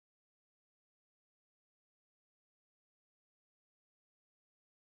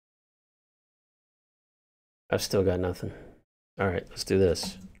 I've still got nothing. All right, let's do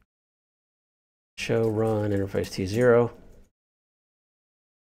this. Show run interface T0.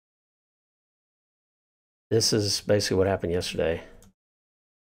 This is basically what happened yesterday.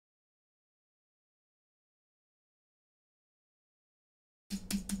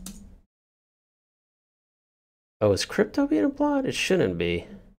 Oh, is crypto being applied? It shouldn't be.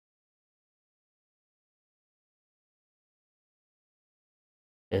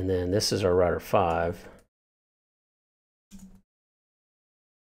 And then this is our router 5.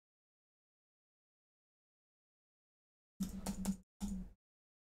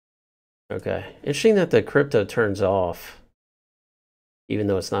 Okay, interesting that the crypto turns off even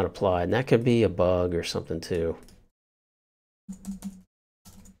though it's not applied. And that could be a bug or something too.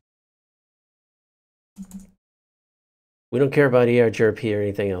 We don't care about EIGRP or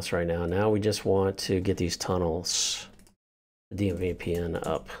anything else right now. Now we just want to get these tunnels, the DMVPN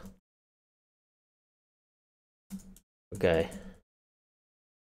up. Okay.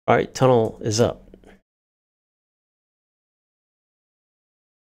 All right, tunnel is up.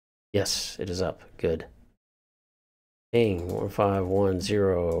 Yes, it is up. Good. Ping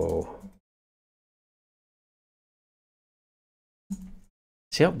 1510.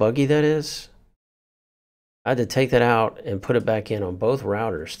 See how buggy that is? I had to take that out and put it back in on both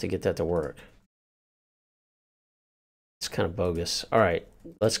routers to get that to work. It's kind of bogus. All right,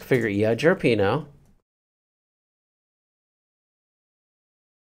 let's configure EIGRP now.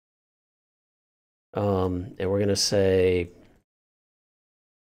 And we're going to say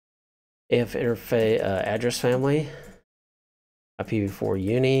AF interface address family, IPv4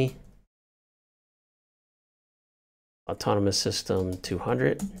 uni, autonomous system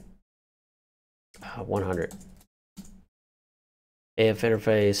 200, 100. AF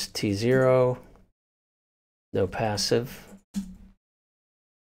interface T0, no passive.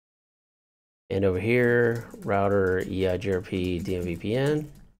 And over here, router EIGRP DMVPN,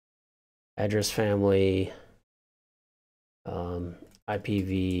 address family,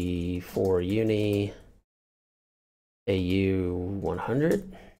 IPv4 uni, AU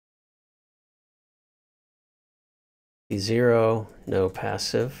 100. T0, no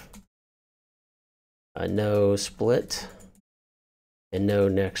passive, no split, and no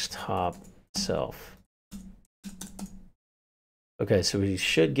next hop self. Okay, so we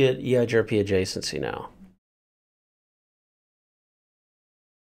should get EIGRP adjacency now.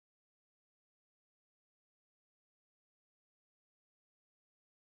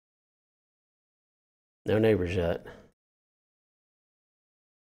 No neighbors yet.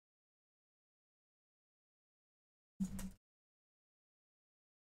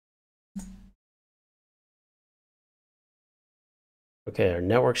 Okay, our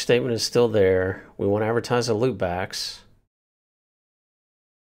network statement is still there. We want to advertise the loopbacks.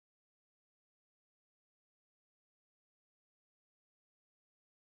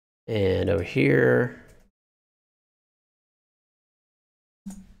 And over here,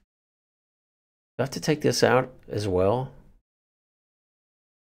 do I have to take this out as well?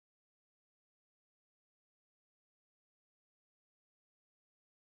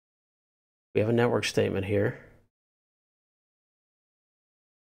 We have a network statement here.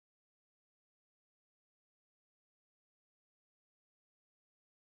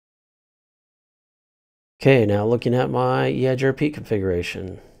 Okay, now looking at my EIGRP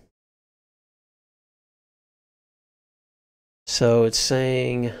configuration. So it's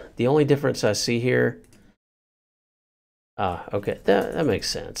saying the only difference I see here. Okay, that makes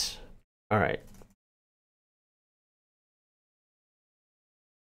sense. All right.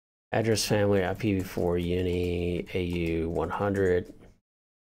 Address family, IPv4 uni, AU 100,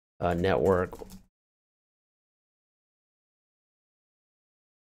 network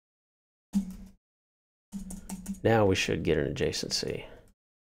Now we should get an adjacency.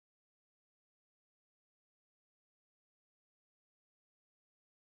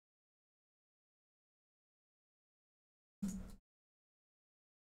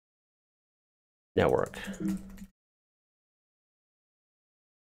 Network.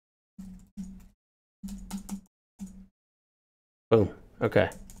 Boom. Okay.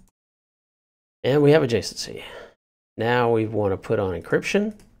 And we have adjacency. Now we want to put on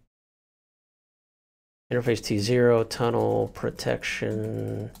encryption. Interface T0, tunnel,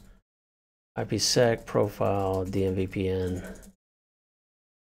 protection, IPSEC, profile, DMVPN,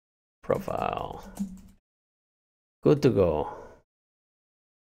 profile. Good to go.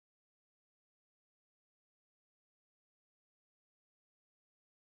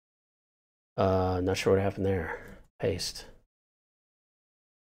 Not sure what happened there. Paste.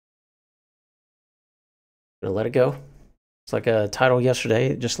 Gonna let it go. It's like a title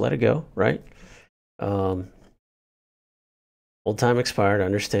yesterday. Just let it go, right? Old time expired.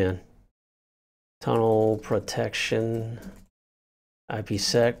 Understand. Tunnel protection.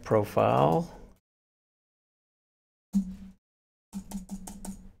 IPSEC profile.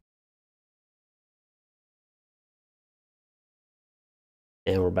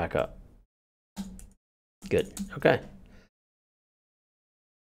 And we're back up. Good. Okay.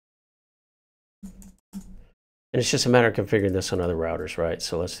 And it's just a matter of configuring this on other routers, right?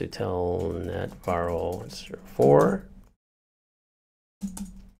 So let's do telnet viral 04.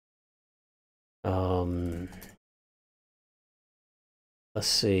 Let's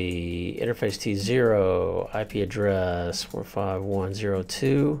see, interface T0, IP address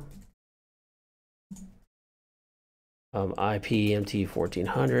 45102. IP MT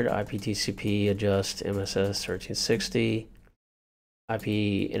 1400, IP TCP adjust MSS 1360, IP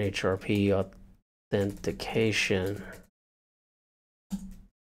NHRP authentication,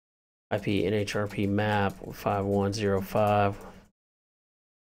 IP NHRP map 5105.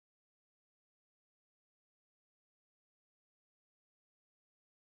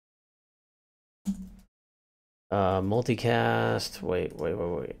 Multicast, wait.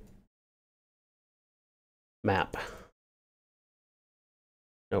 Map.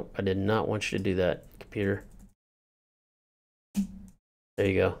 Nope, I did not want you to do that, computer. There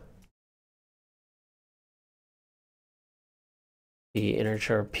you go. The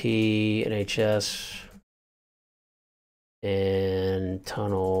NHRP, NHS, and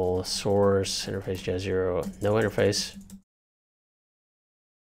tunnel source, interface J0, no interface.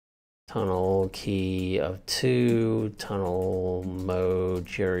 Tunnel key of 2, tunnel mode,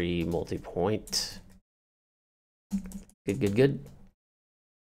 Jerry multi-point. Good.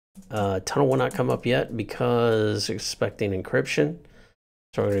 Tunnel will not come up yet because expecting encryption.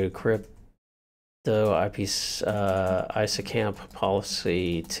 So we're going to crypto ISACAMP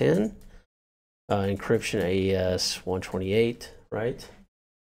policy 10, encryption AES 128, right?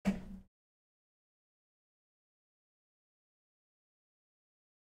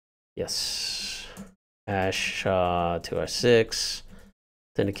 Yes. Hash 2i6,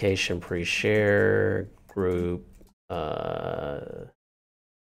 authentication pre-share, group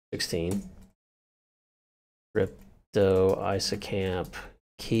 16. Crypto ISACAMP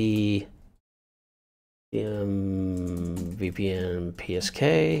key DMVPN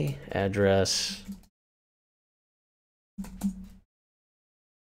PSK address.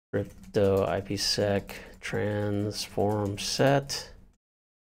 Crypto IPSEC transform set.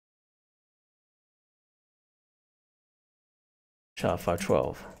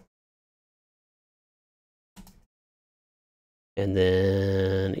 SHA-512. And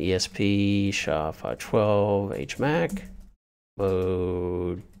then ESP SHA-512 HMAC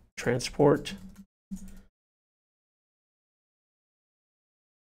mode transport.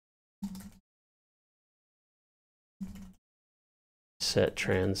 Set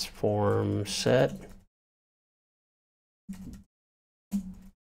transform set.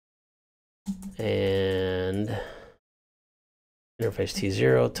 And interface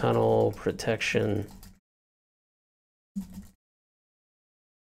T0 tunnel protection.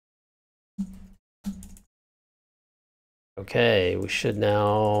 Okay, we should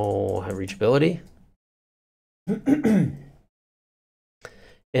now have reachability. And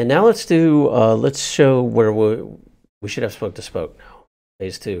now let's do, let's show where we should have spoke to spoke now,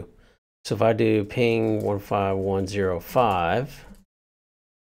 phase 2. So if I do ping 15105,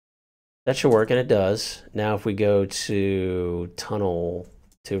 that should work, and it does. Now if we go to tunnel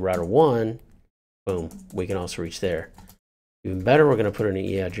to router 1, boom, we can also reach there. Even better, we're going to put in an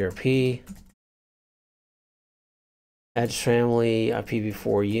EIGRP. Address family,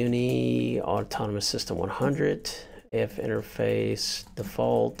 IPv4 uni, autonomous system 100, AF interface,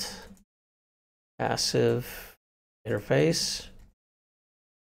 default, passive, interface.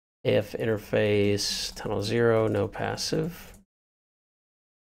 AF interface, tunnel 0, no passive.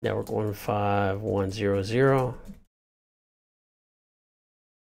 Network 15100.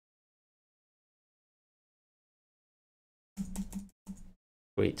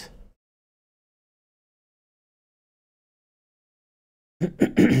 Sweet.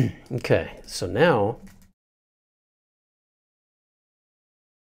 Okay, so now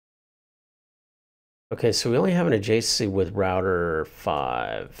okay, so we only have an adjacency with router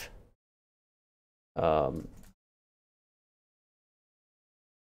 5.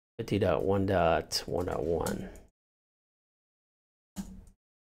 50.1.1.1.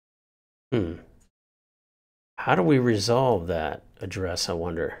 How do we resolve that address, I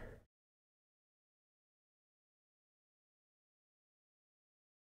wonder?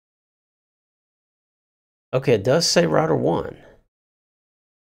 Okay, it does say router 1.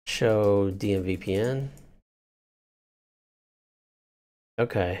 Show DMVPN.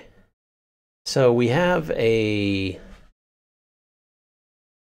 Okay. So we have a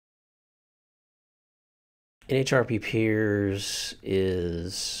NHRP peers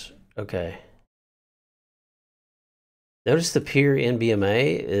is okay. Notice the peer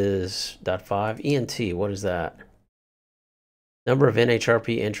NBMA is .5. ENT, what is that? Number of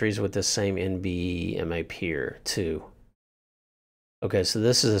NHRP entries with the same NBMA peer, 2. Okay, so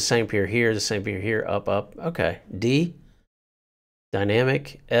this is the same peer here, the same peer here, up, up. Okay. D,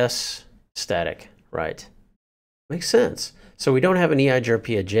 dynamic. S, static. Right. Makes sense. So we don't have an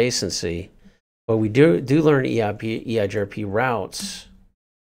EIGRP adjacency, but we do learn EIGRP routes.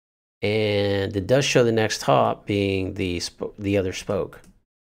 And it does show the next hop being the other spoke.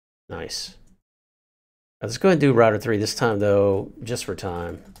 Nice. Let's go ahead and do router 3 this time, though, just for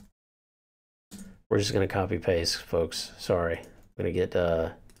time. We're just going to copy paste, folks. Sorry. I'm going to get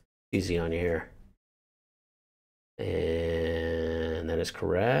easy on you here. And that is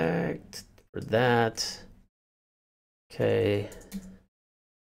correct for that. Okay.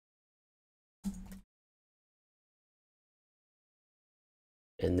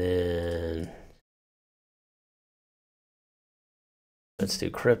 And then let's do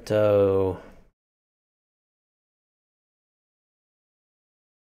crypto.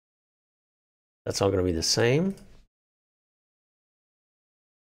 That's all going to be the same.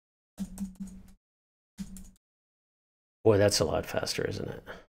 Boy, that's a lot faster, isn't it?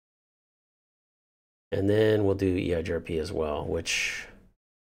 And then we'll do EIGRP as well, which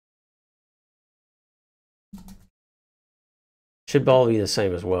should all be the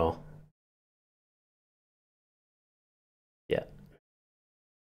same as well. Yeah.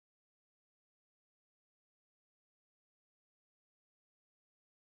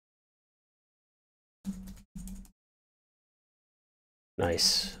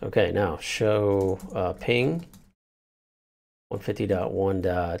 Nice. Okay, now show ping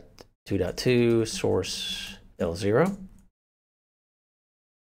 150.1.2.2 source L0.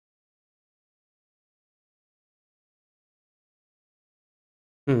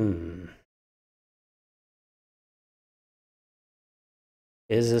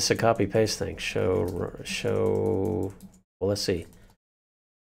 Is this a copy paste thing? Show, well, let's see.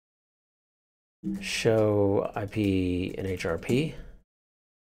 Show IP and HRP.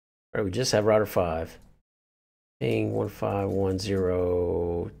 All right, we just have router 5. Ping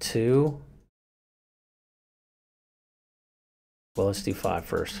 15102. Well, let's do 5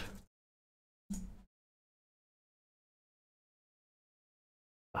 first.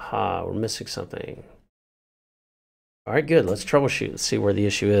 Aha, we're missing something. All right, good. Let's troubleshoot. Let's see where the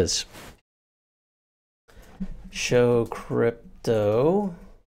issue is. Show crypto.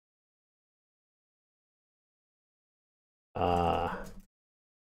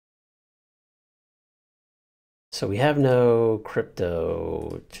 So we have no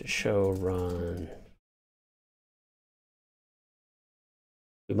crypto to show run.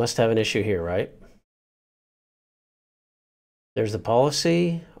 We must have an issue here, right? There's the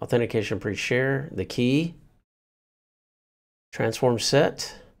policy, authentication pre-share, the key, transform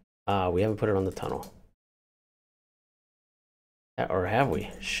set. We haven't put it on the tunnel. Or have we?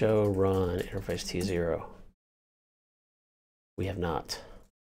 Show run interface T0. We have not.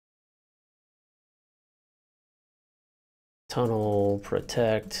 Tunnel,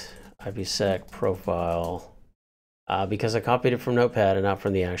 protect, IPSEC, profile. Because I copied it from Notepad and not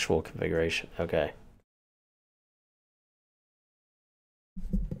from the actual configuration. Okay.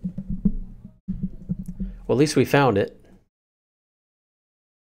 Well, at least we found it.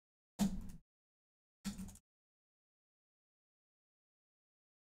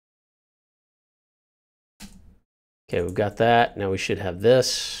 Okay, we've got that. Now we should have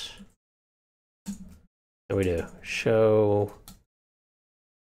this. And we do show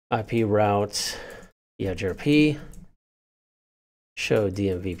IP route EIGRP, show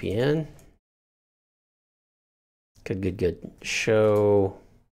DMVPN. Good. Show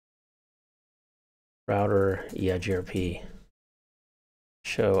router EIGRP.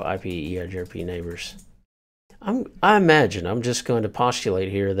 Show IP EIGRP neighbors. I imagine, I'm just going to postulate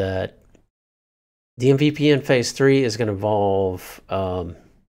here that DMVPN phase 3 is going to involve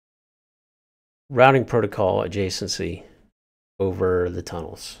routing protocol adjacency over the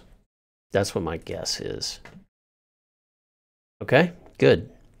tunnels. That's what my guess is. Okay, good.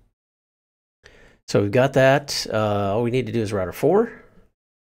 So we've got that. All we need to do is router 4.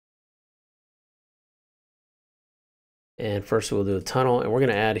 And first we'll do a tunnel, and we're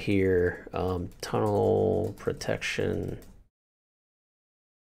going to add here tunnel protection.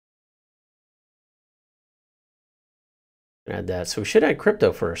 Add that. So we should add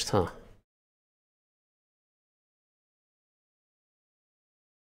crypto first, huh?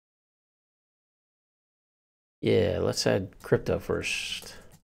 Yeah, let's add crypto first.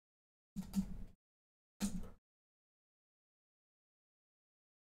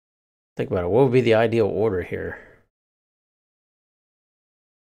 Think about it. What would be the ideal order here?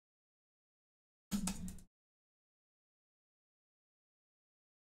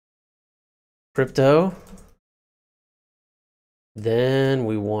 Crypto. Then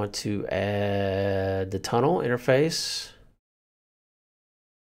we want to add the tunnel interface.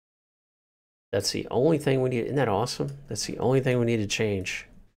 That's the only thing we need. Isn't that awesome? That's the only thing we need to change.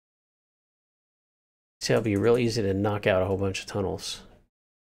 See, it'll be real easy to knock out a whole bunch of tunnels.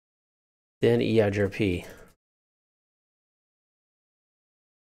 Then EIGRP.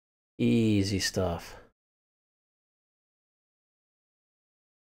 Easy stuff.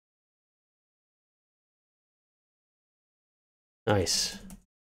 Nice.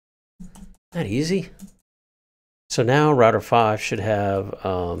 That easy. So now router 5 should have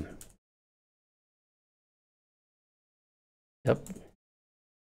yep.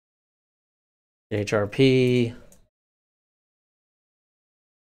 HRP.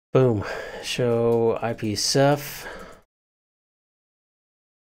 Boom. Show IPSEF.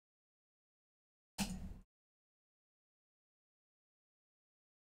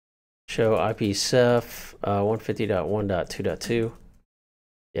 Show IPSEF 150.1.2.2.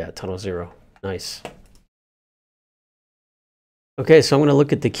 Yeah, tunnel 0. Nice. Okay, so I'm going to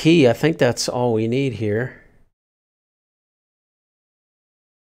look at the key. I think that's all we need here.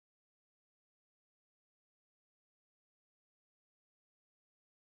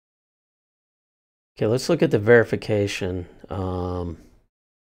 Okay, let's look at the verification.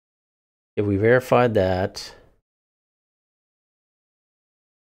 If we verified that,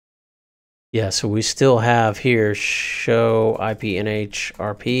 yeah, so we still have here show IP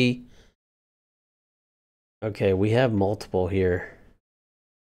NHRP. Okay, we have multiple here.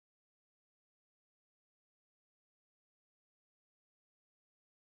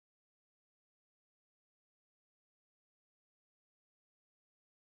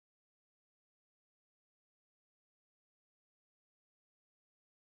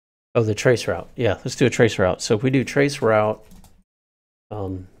 Oh, the trace route. Yeah, let's do a trace route. So if we do trace route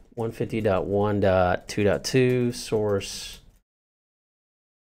 150.1.2.2 source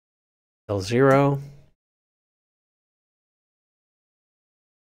L0.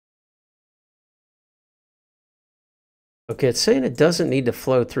 Okay, it's saying it doesn't need to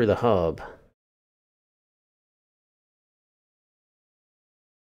flow through the hub.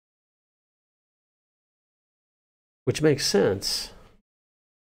 Which makes sense.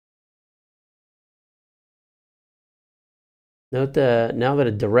 Note that now that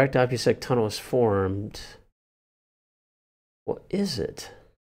a direct IPSEC tunnel is formed, what is it?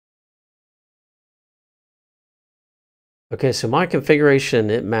 Okay, so my configuration,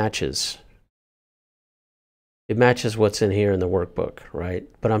 it matches. It matches what's in here in the workbook, right?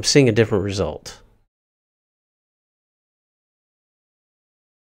 But I'm seeing a different result.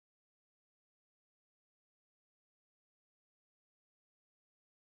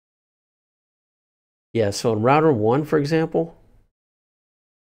 Yeah, so in router 1, for example,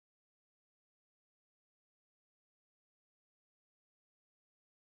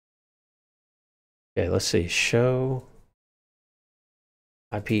 okay, let's see, show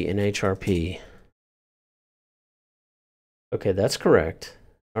IP NHRP. Okay, that's correct.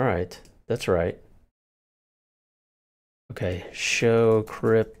 All right, that's right. Okay, show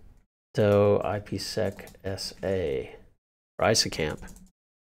crypto IPSEC SA or ISACAMP.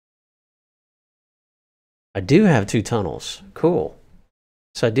 I do have 2 tunnels. Cool.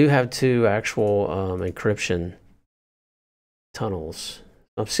 So I do have 2 actual encryption tunnels.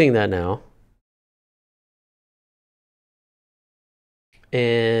 I'm seeing that now.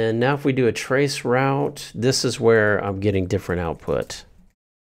 And now if we do a trace route, this is where I'm getting different output.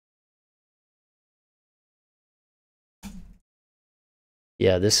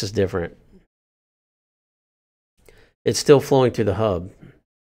 Yeah, this is different. It's still flowing through the hub.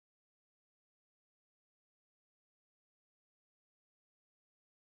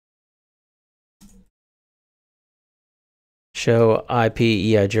 Show IP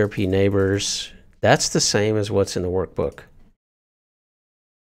EIGRP neighbors. That's the same as what's in the workbook.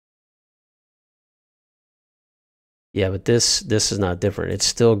 Yeah, but this is not different. It's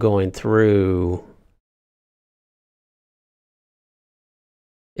still going through.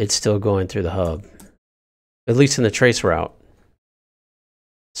 It's still going through the hub, at least in the trace route.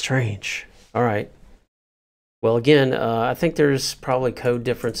 Strange. All right. Well, again, I think there's probably code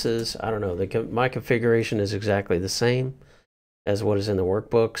differences. I don't know. My configuration is exactly the same as what is in the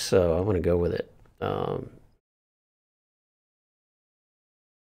workbook, so I'm going to go with it.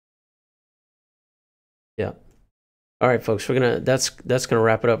 Yeah. All right, folks. That's gonna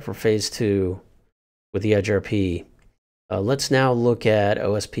wrap it up for phase 2 with the EIGRP. Let's now look at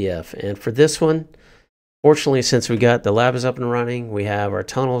OSPF, and for this one, fortunately, since we got the lab is up and running, we have our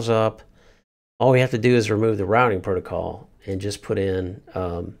tunnels up. All we have to do is remove the routing protocol and just put in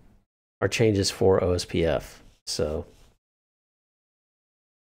our changes for OSPF. So,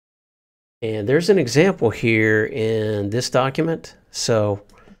 and there's an example here in this document. So,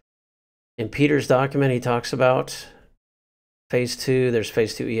 in Peter's document, he talks about phase 2. There's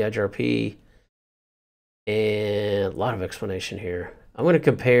phase 2 EIGRP, and a lot of explanation here. I'm going to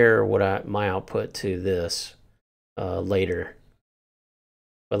compare my output to this later.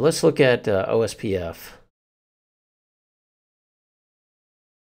 But let's look at OSPF.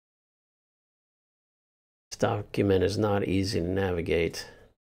 This document is not easy to navigate.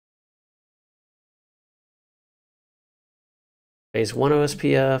 Phase 1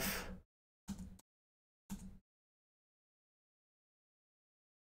 OSPF.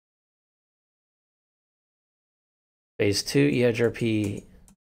 Phase 2 EIGRP.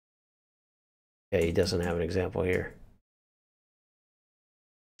 Okay, he doesn't have an example here.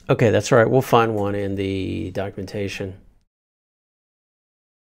 Okay, that's all right. We'll find one in the documentation.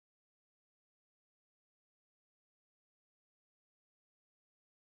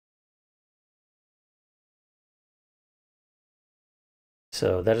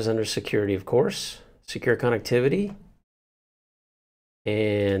 So that is under security, of course. Secure connectivity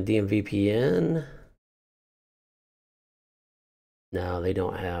and DMVPN. No, they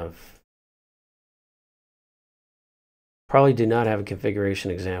don't have. Probably do not have a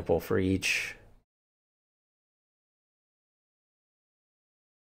configuration example for each.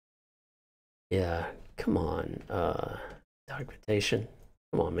 Yeah, come on. Documentation.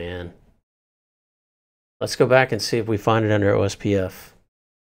 Come on, man. Let's go back and see if we find it under OSPF.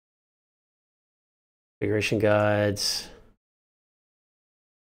 Configuration guides.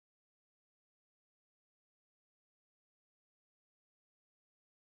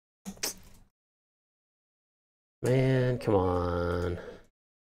 Man, come on.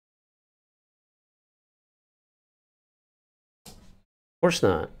 Of course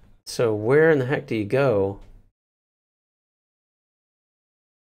not. So where in the heck do you go?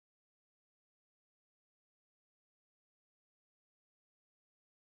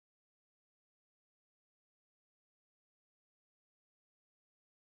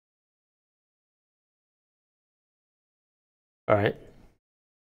 All right.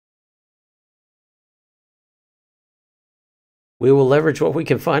 We will leverage what we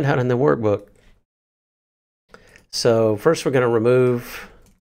can find out in the workbook. So first we're going to remove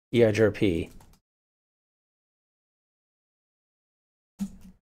EIGRP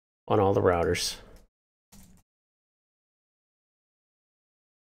on all the routers.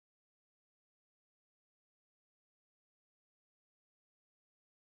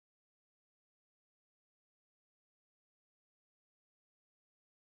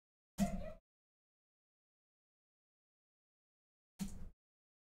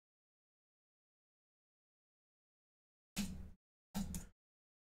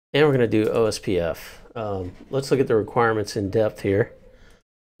 And we're going to do OSPF. Let's look at the requirements in depth here.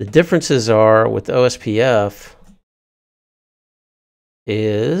 The differences are with OSPF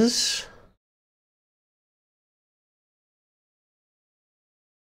is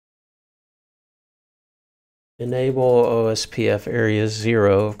enable OSPF area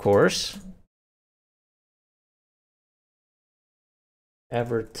 0, of course.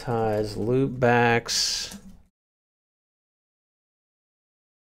 Advertise loopbacks.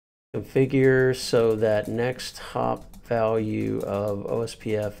 Configure so that next hop value of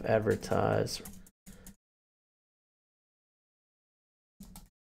OSPF advertise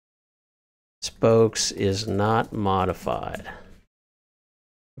spokes is not modified.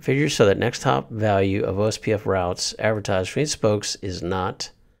 Configure so that next hop value of OSPF routes advertised between spokes is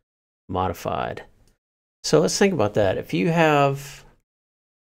not modified. So let's think about that. If you have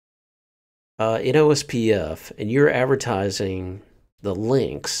in OSPF and you're advertising the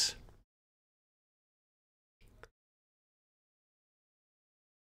links,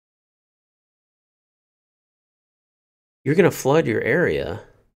 you're going to flood your area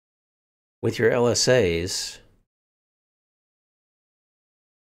with your LSAs.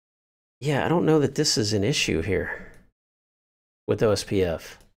 Yeah, I don't know that this is an issue here with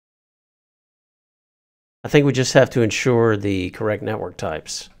OSPF. I think we just have to ensure the correct network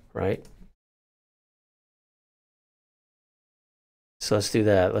types, right? So let's do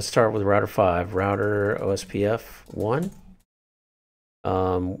that. Let's start with router 5, router OSPF 1.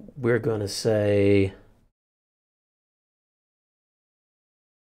 We're going to say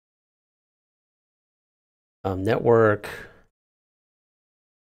network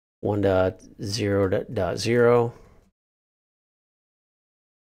 1.0.0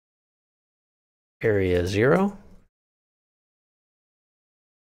 area 0.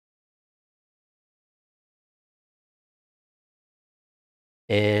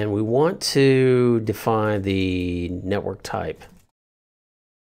 And we want to define the network type.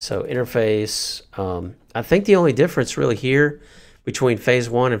 So interface, I think the only difference really here between phase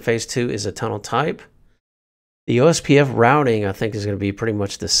 1 and phase 2 is a tunnel type. The OSPF routing, I think, is going to be pretty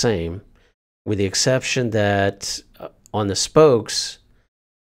much the same, with the exception that on the spokes,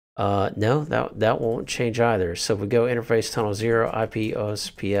 no, that won't change either. So if we go interface tunnel 0, IP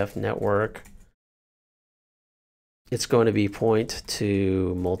OSPF network, it's going to be point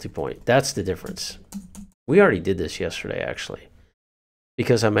to multipoint. That's the difference. We already did this yesterday, actually,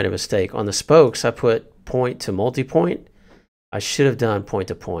 because I made a mistake. On the spokes, I put point to multipoint. I should have done point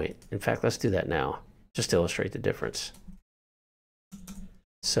to point. In fact, let's do that now, just to illustrate the difference.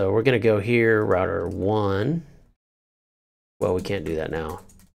 So we're going to go here, router 1. Well, we can't do that now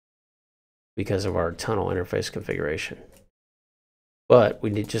because of our tunnel interface configuration. But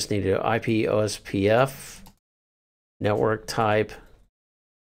we just need to IP OSPF network type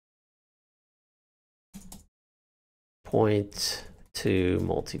point to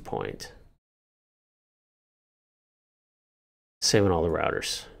multipoint. Same on all the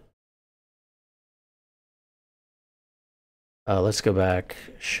routers. Let's go back,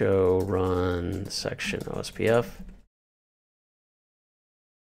 show run section OSPF.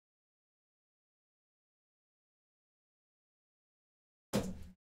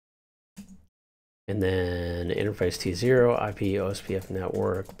 And then interface T0, IP OSPF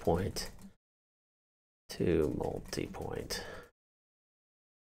network point to multipoint.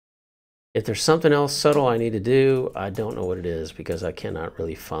 If there's something else subtle I need to do, I don't know what it is because I cannot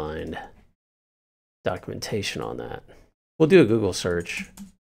really find documentation on that. We'll do a Google search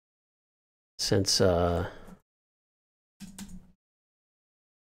since, yeah,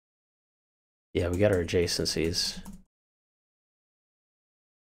 we got our adjacencies.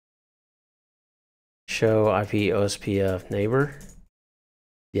 Show IP OSPF neighbor.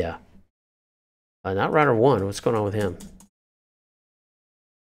 Yeah. Not router 1. What's going on with him?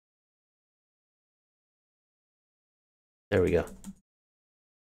 There we go.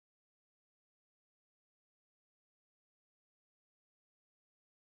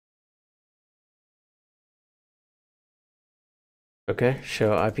 Okay,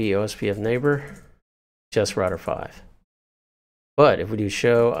 show IP OSPF neighbor, just router 5. But if we do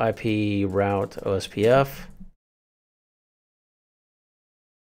show IP route OSPF,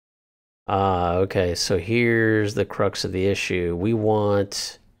 okay, so here's the crux of the issue. We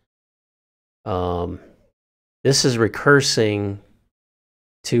want, this is recursing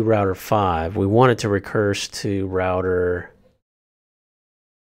to router 5. We want it to recurse to router.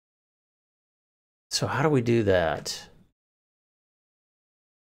 So how do we do that?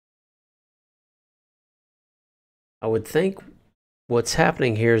 I would think what's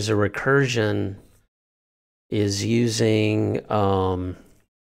happening here is a recursion is using,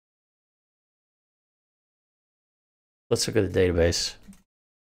 let's look at the database.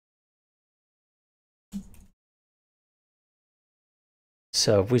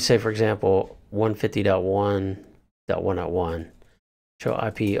 So if we say, for example, 150.1.1.1, show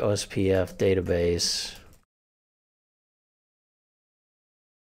IP OSPF database.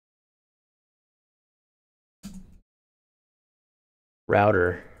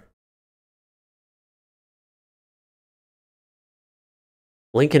 Router.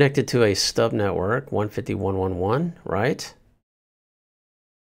 Link connected to a stub network, 150.1.1.1, right?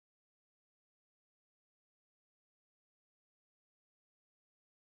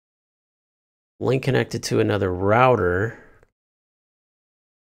 link connected to another router.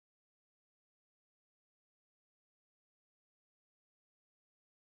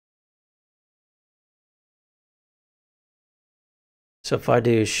 So if I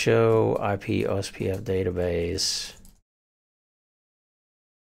do show IP OSPF database,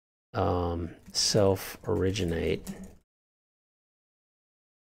 self-originate,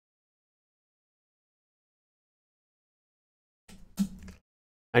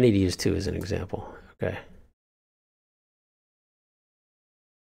 I need to use 2 as an example. Okay.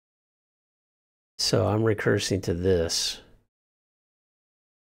 So I'm recursing to this.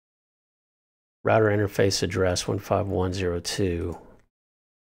 Router interface address 15102.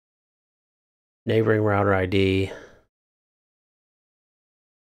 Neighboring router ID.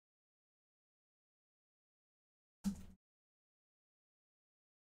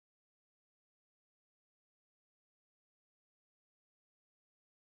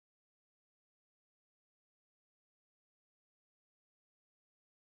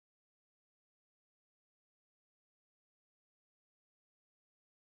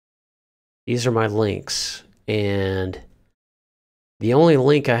 These are my links, and the only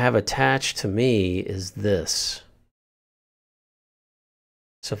link I have attached to me is this.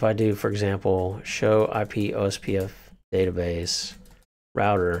 So if I do, for example, show IP OSPF database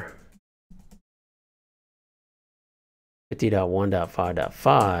router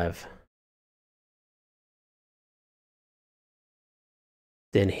 50.1.5.5,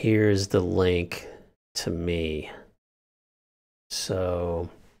 then here's the link to me. So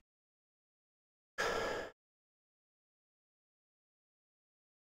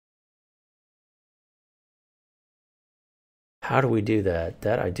how do we do that?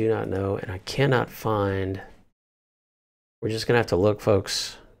 That I do not know, and I cannot find. We're just gonna have to look,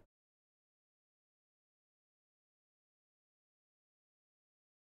 folks.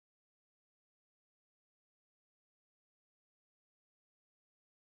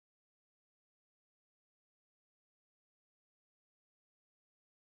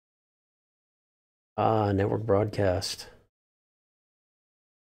 Network broadcast.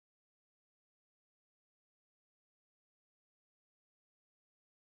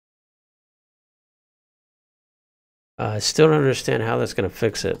 I still don't understand how that's going to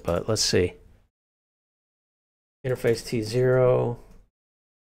fix it, but let's see. Interface T0,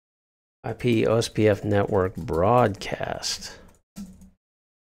 IP OSPF network broadcast.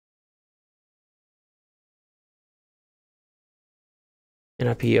 And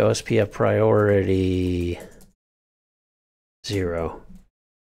IP OSPF priority 0.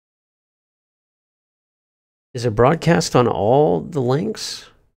 Is it broadcast on all the links?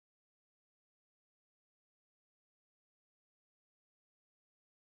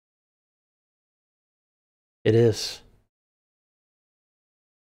 It is.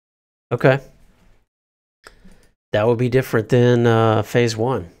 Okay. That would be different than phase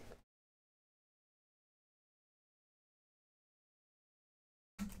 1.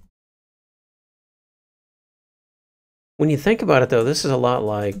 When you think about it, though, this is a lot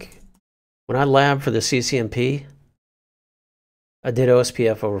like when I lab for the CCNP, I did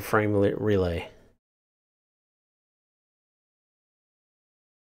OSPF over frame relay.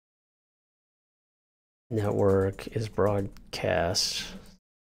 Network is broadcast.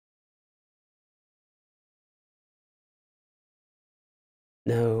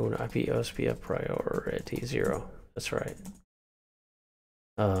 No, IP OSPF priority 0. That's right.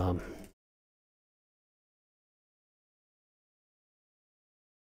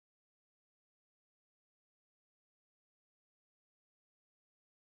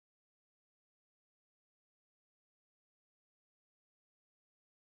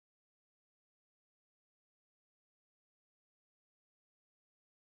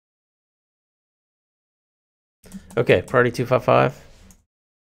 Okay, priority 255.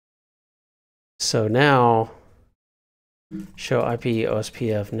 So now, show IP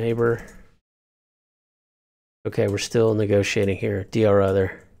OSPF neighbor. Okay, we're still negotiating here. DR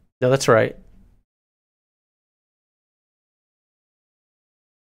other. No, that's right.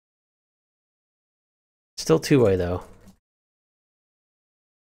 Still two-way though.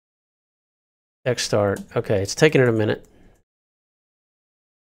 X start. Okay, it's taking it a minute.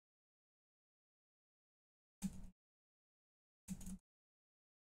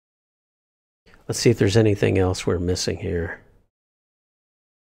 Let's see if there's anything else we're missing here.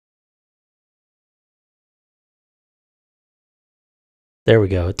 There we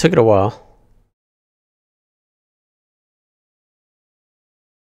go. It took it a while.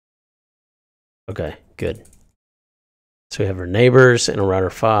 Okay, good. So we have our neighbors and a router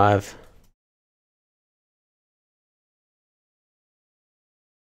 5.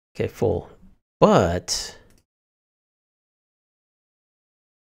 Okay, full. But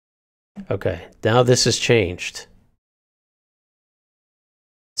okay, now this has changed.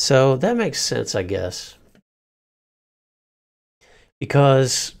 So that makes sense, I guess.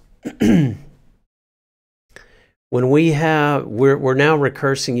 Because when we're now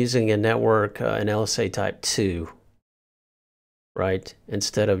recursing using a network, an LSA type 2, right?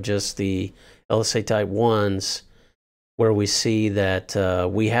 Instead of just the LSA type 1s, where we see that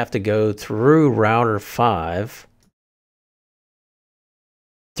we have to go through router 5,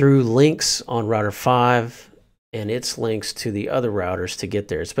 through links on router 5, and its links to the other routers to get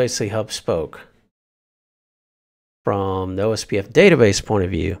there. It's basically hub spoke from the OSPF database point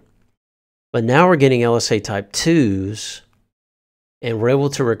of view. But now we're getting LSA type 2s, and we're able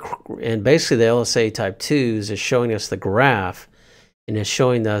to and basically the LSA type 2s is showing us the graph, and it's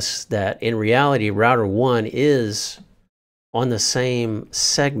showing us that in reality router 1 is on the same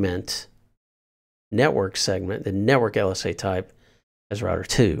segment, network segment, the network LSA type, as router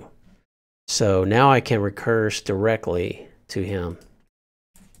 2. So now I can recurse directly to him.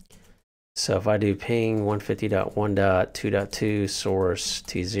 So if I do ping 150.1.2.2 source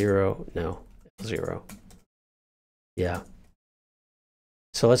T0, no, 0. Yeah.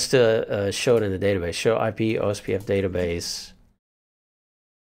 So let's show it in the database. Show IP OSPF database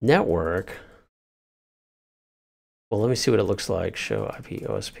network. Well, let me see what it looks like. Show IP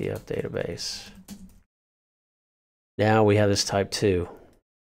OSPF database. Now we have this type 2.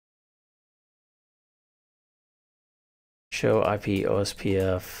 Show IP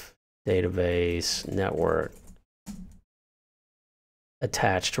OSPF database network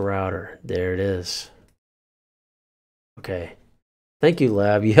attached router. There it is. Okay. Thank you,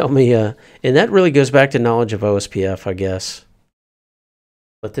 Lab. You helped me. And that really goes back to knowledge of OSPF, I guess.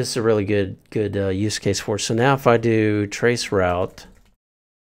 But this is a really good use case for it. So now if I do trace route,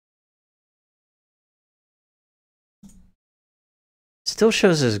 it still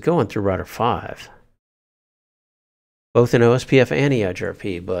shows as going through router 5. Both in OSPF and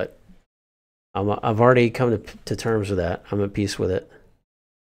EIGRP, but I've already come to terms with that. I'm at peace with it.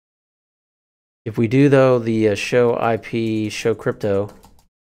 If we do, though, the show IP, show crypto,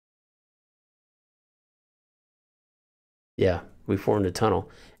 yeah, we formed a tunnel.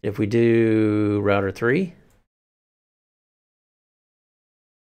 If we do router 3,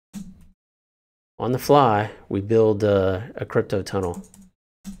 on the fly, we build a crypto tunnel.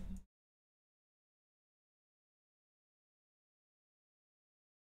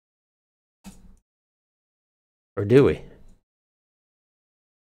 Or do we?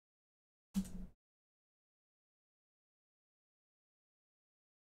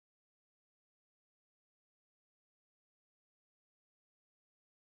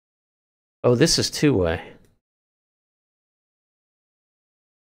 Oh, this is two-way.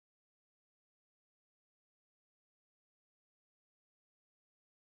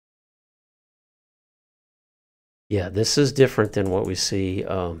 Yeah, this is different than what we see.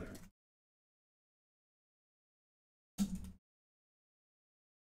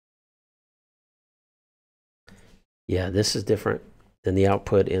 Yeah, this is different than the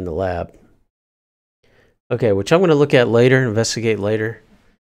output in the lab. Okay, which I'm going to look at later, investigate later.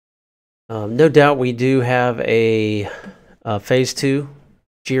 No doubt we do have a phase 2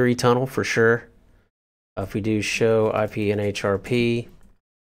 GRE tunnel for sure. If we do show IP and HRP,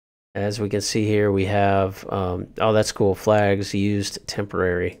 as we can see here, we have, oh, that's cool, flags used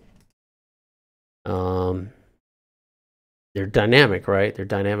temporary. They're dynamic, right? They're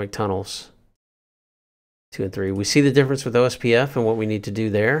dynamic tunnels. 2 and 3. We see the difference with OSPF and what we need to do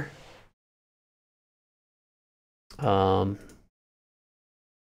there. So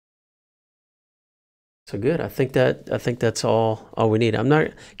good. I think that's all we need.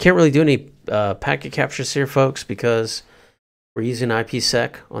 Can't really do any packet captures here, folks, because we're using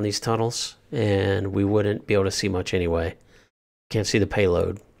IPSEC on these tunnels, and we wouldn't be able to see much anyway. Can't see the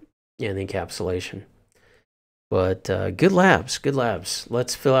payload and the encapsulation. But good labs, good labs.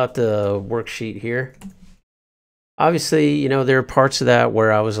 Let's fill out the worksheet here. Obviously, you know, there are parts of that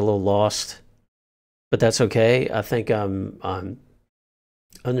where I was a little lost, but that's okay. I think I'm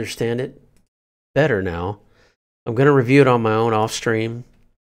understand it better now. I'm going to review it on my own off stream.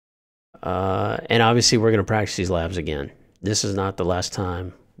 And obviously we're going to practice these labs again. This is not the last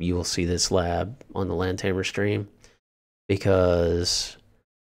time you will see this lab on the LAN Tamer stream, because,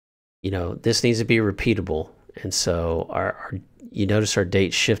 you know, this needs to be repeatable. And so you notice our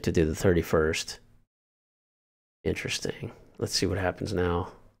date shifted to the 31st. Interesting. Let's see what happens now.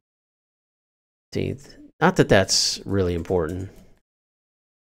 15th. Not that that's really important.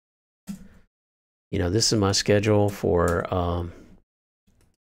 You know, this is my schedule for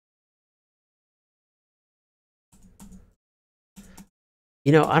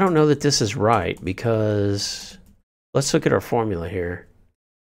You know, I don't know that this is right because let's look at our formula here.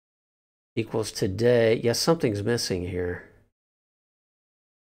 Equals today. Yes, something's missing here.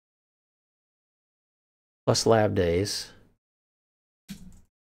 Plus lab days.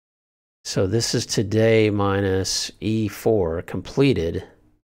 So this is today minus E4 completed.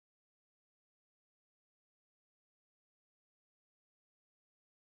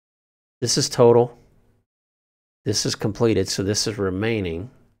 This is total. This is completed, so this is remaining.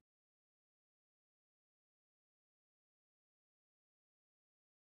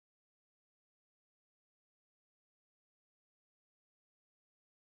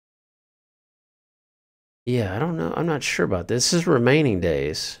 Yeah, I don't know. I'm not sure about this. This is remaining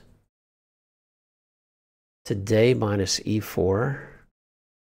days. Today minus E4.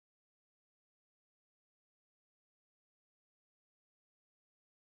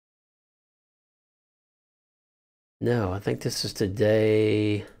 No, I think this is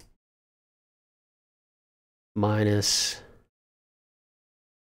today minus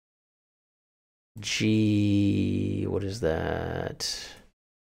G, what is that?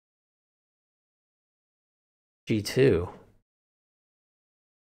 G2.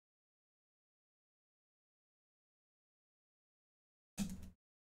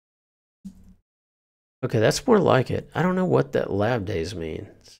 Okay, that's more like it. I don't know what that lab days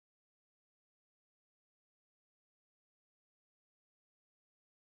means.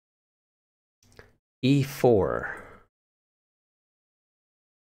 E4.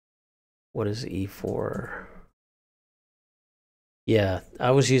 What is E4? Yeah, I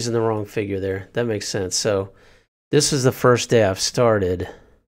was using the wrong figure there. That makes sense. So this is the first day I've started.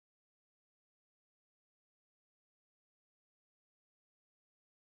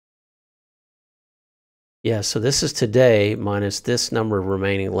 Yeah, so this is today minus this number of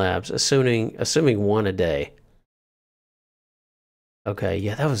remaining labs, assuming one a day. Okay,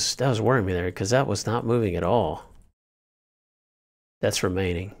 yeah, that was worrying me there because that was not moving at all. That's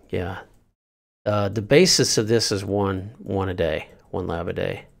remaining, yeah. The basis of this is one a day, one lab a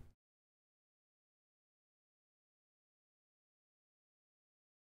day.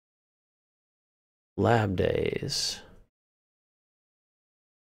 Lab days.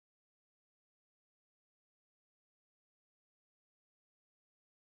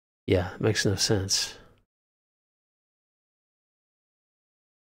 Yeah, makes no sense.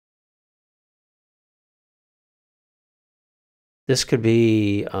 This could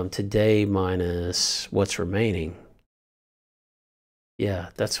be today minus what's remaining. Yeah,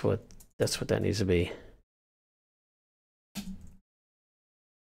 that's what that needs to be.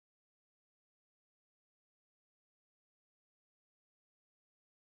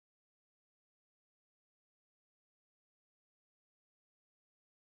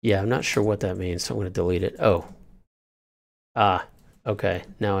 Yeah, I'm not sure what that means, so I'm going to delete it. Oh. Ah, okay,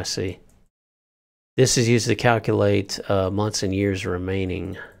 now I see. This is used to calculate months and years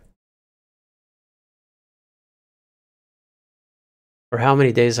remaining. Or how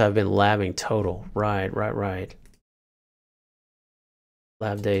many days I've been labbing total. Right.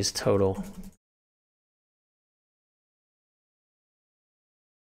 Lab days total.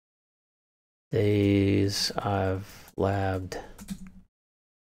 Days I've labbed.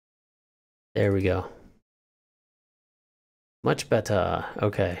 There we go. Much better.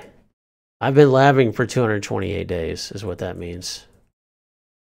 Okay. I've been labbing for 228 days is what that means.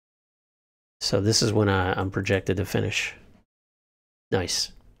 So this is when I'm projected to finish.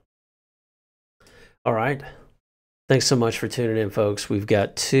 Nice. All right. Thanks so much for tuning in, folks. We've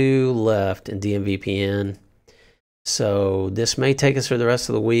got 2 left in DMVPN. So this may take us for the rest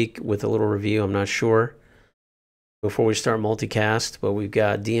of the week with a little review. I'm not sure before we start multicast, but we've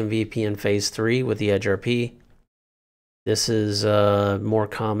got DMVPN Phase 3 with the EIGRP. This is more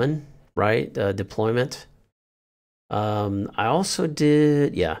common, right? Deployment. I also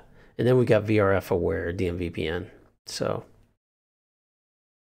did, yeah. And then we got VRF aware DMVPN. So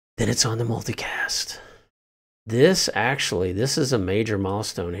then it's on the multicast. This is a major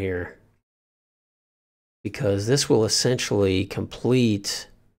milestone here because this will essentially complete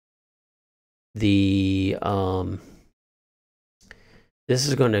the this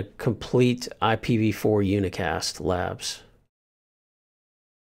is going to complete IPv4 unicast labs.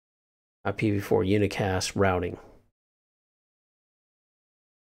 IPv4 unicast routing.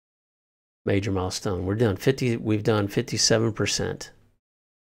 Major milestone. We've done 57%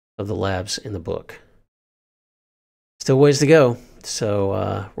 of the labs in the book. Still ways to go.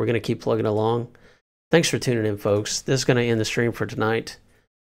 So we're going to keep plugging along. Thanks for tuning in, folks. This is going to end the stream for tonight.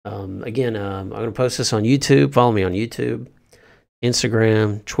 Again, I'm going to post this on YouTube. Follow me on YouTube,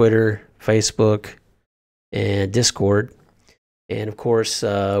 Instagram, Twitter, Facebook, and Discord. And of course,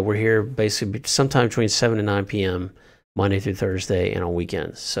 we're here basically sometime between 7 and 9 p.m. Monday through Thursday and on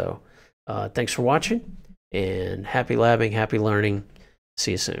weekends. So thanks for watching, and happy labbing, happy learning.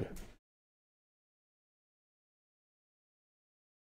 See you soon.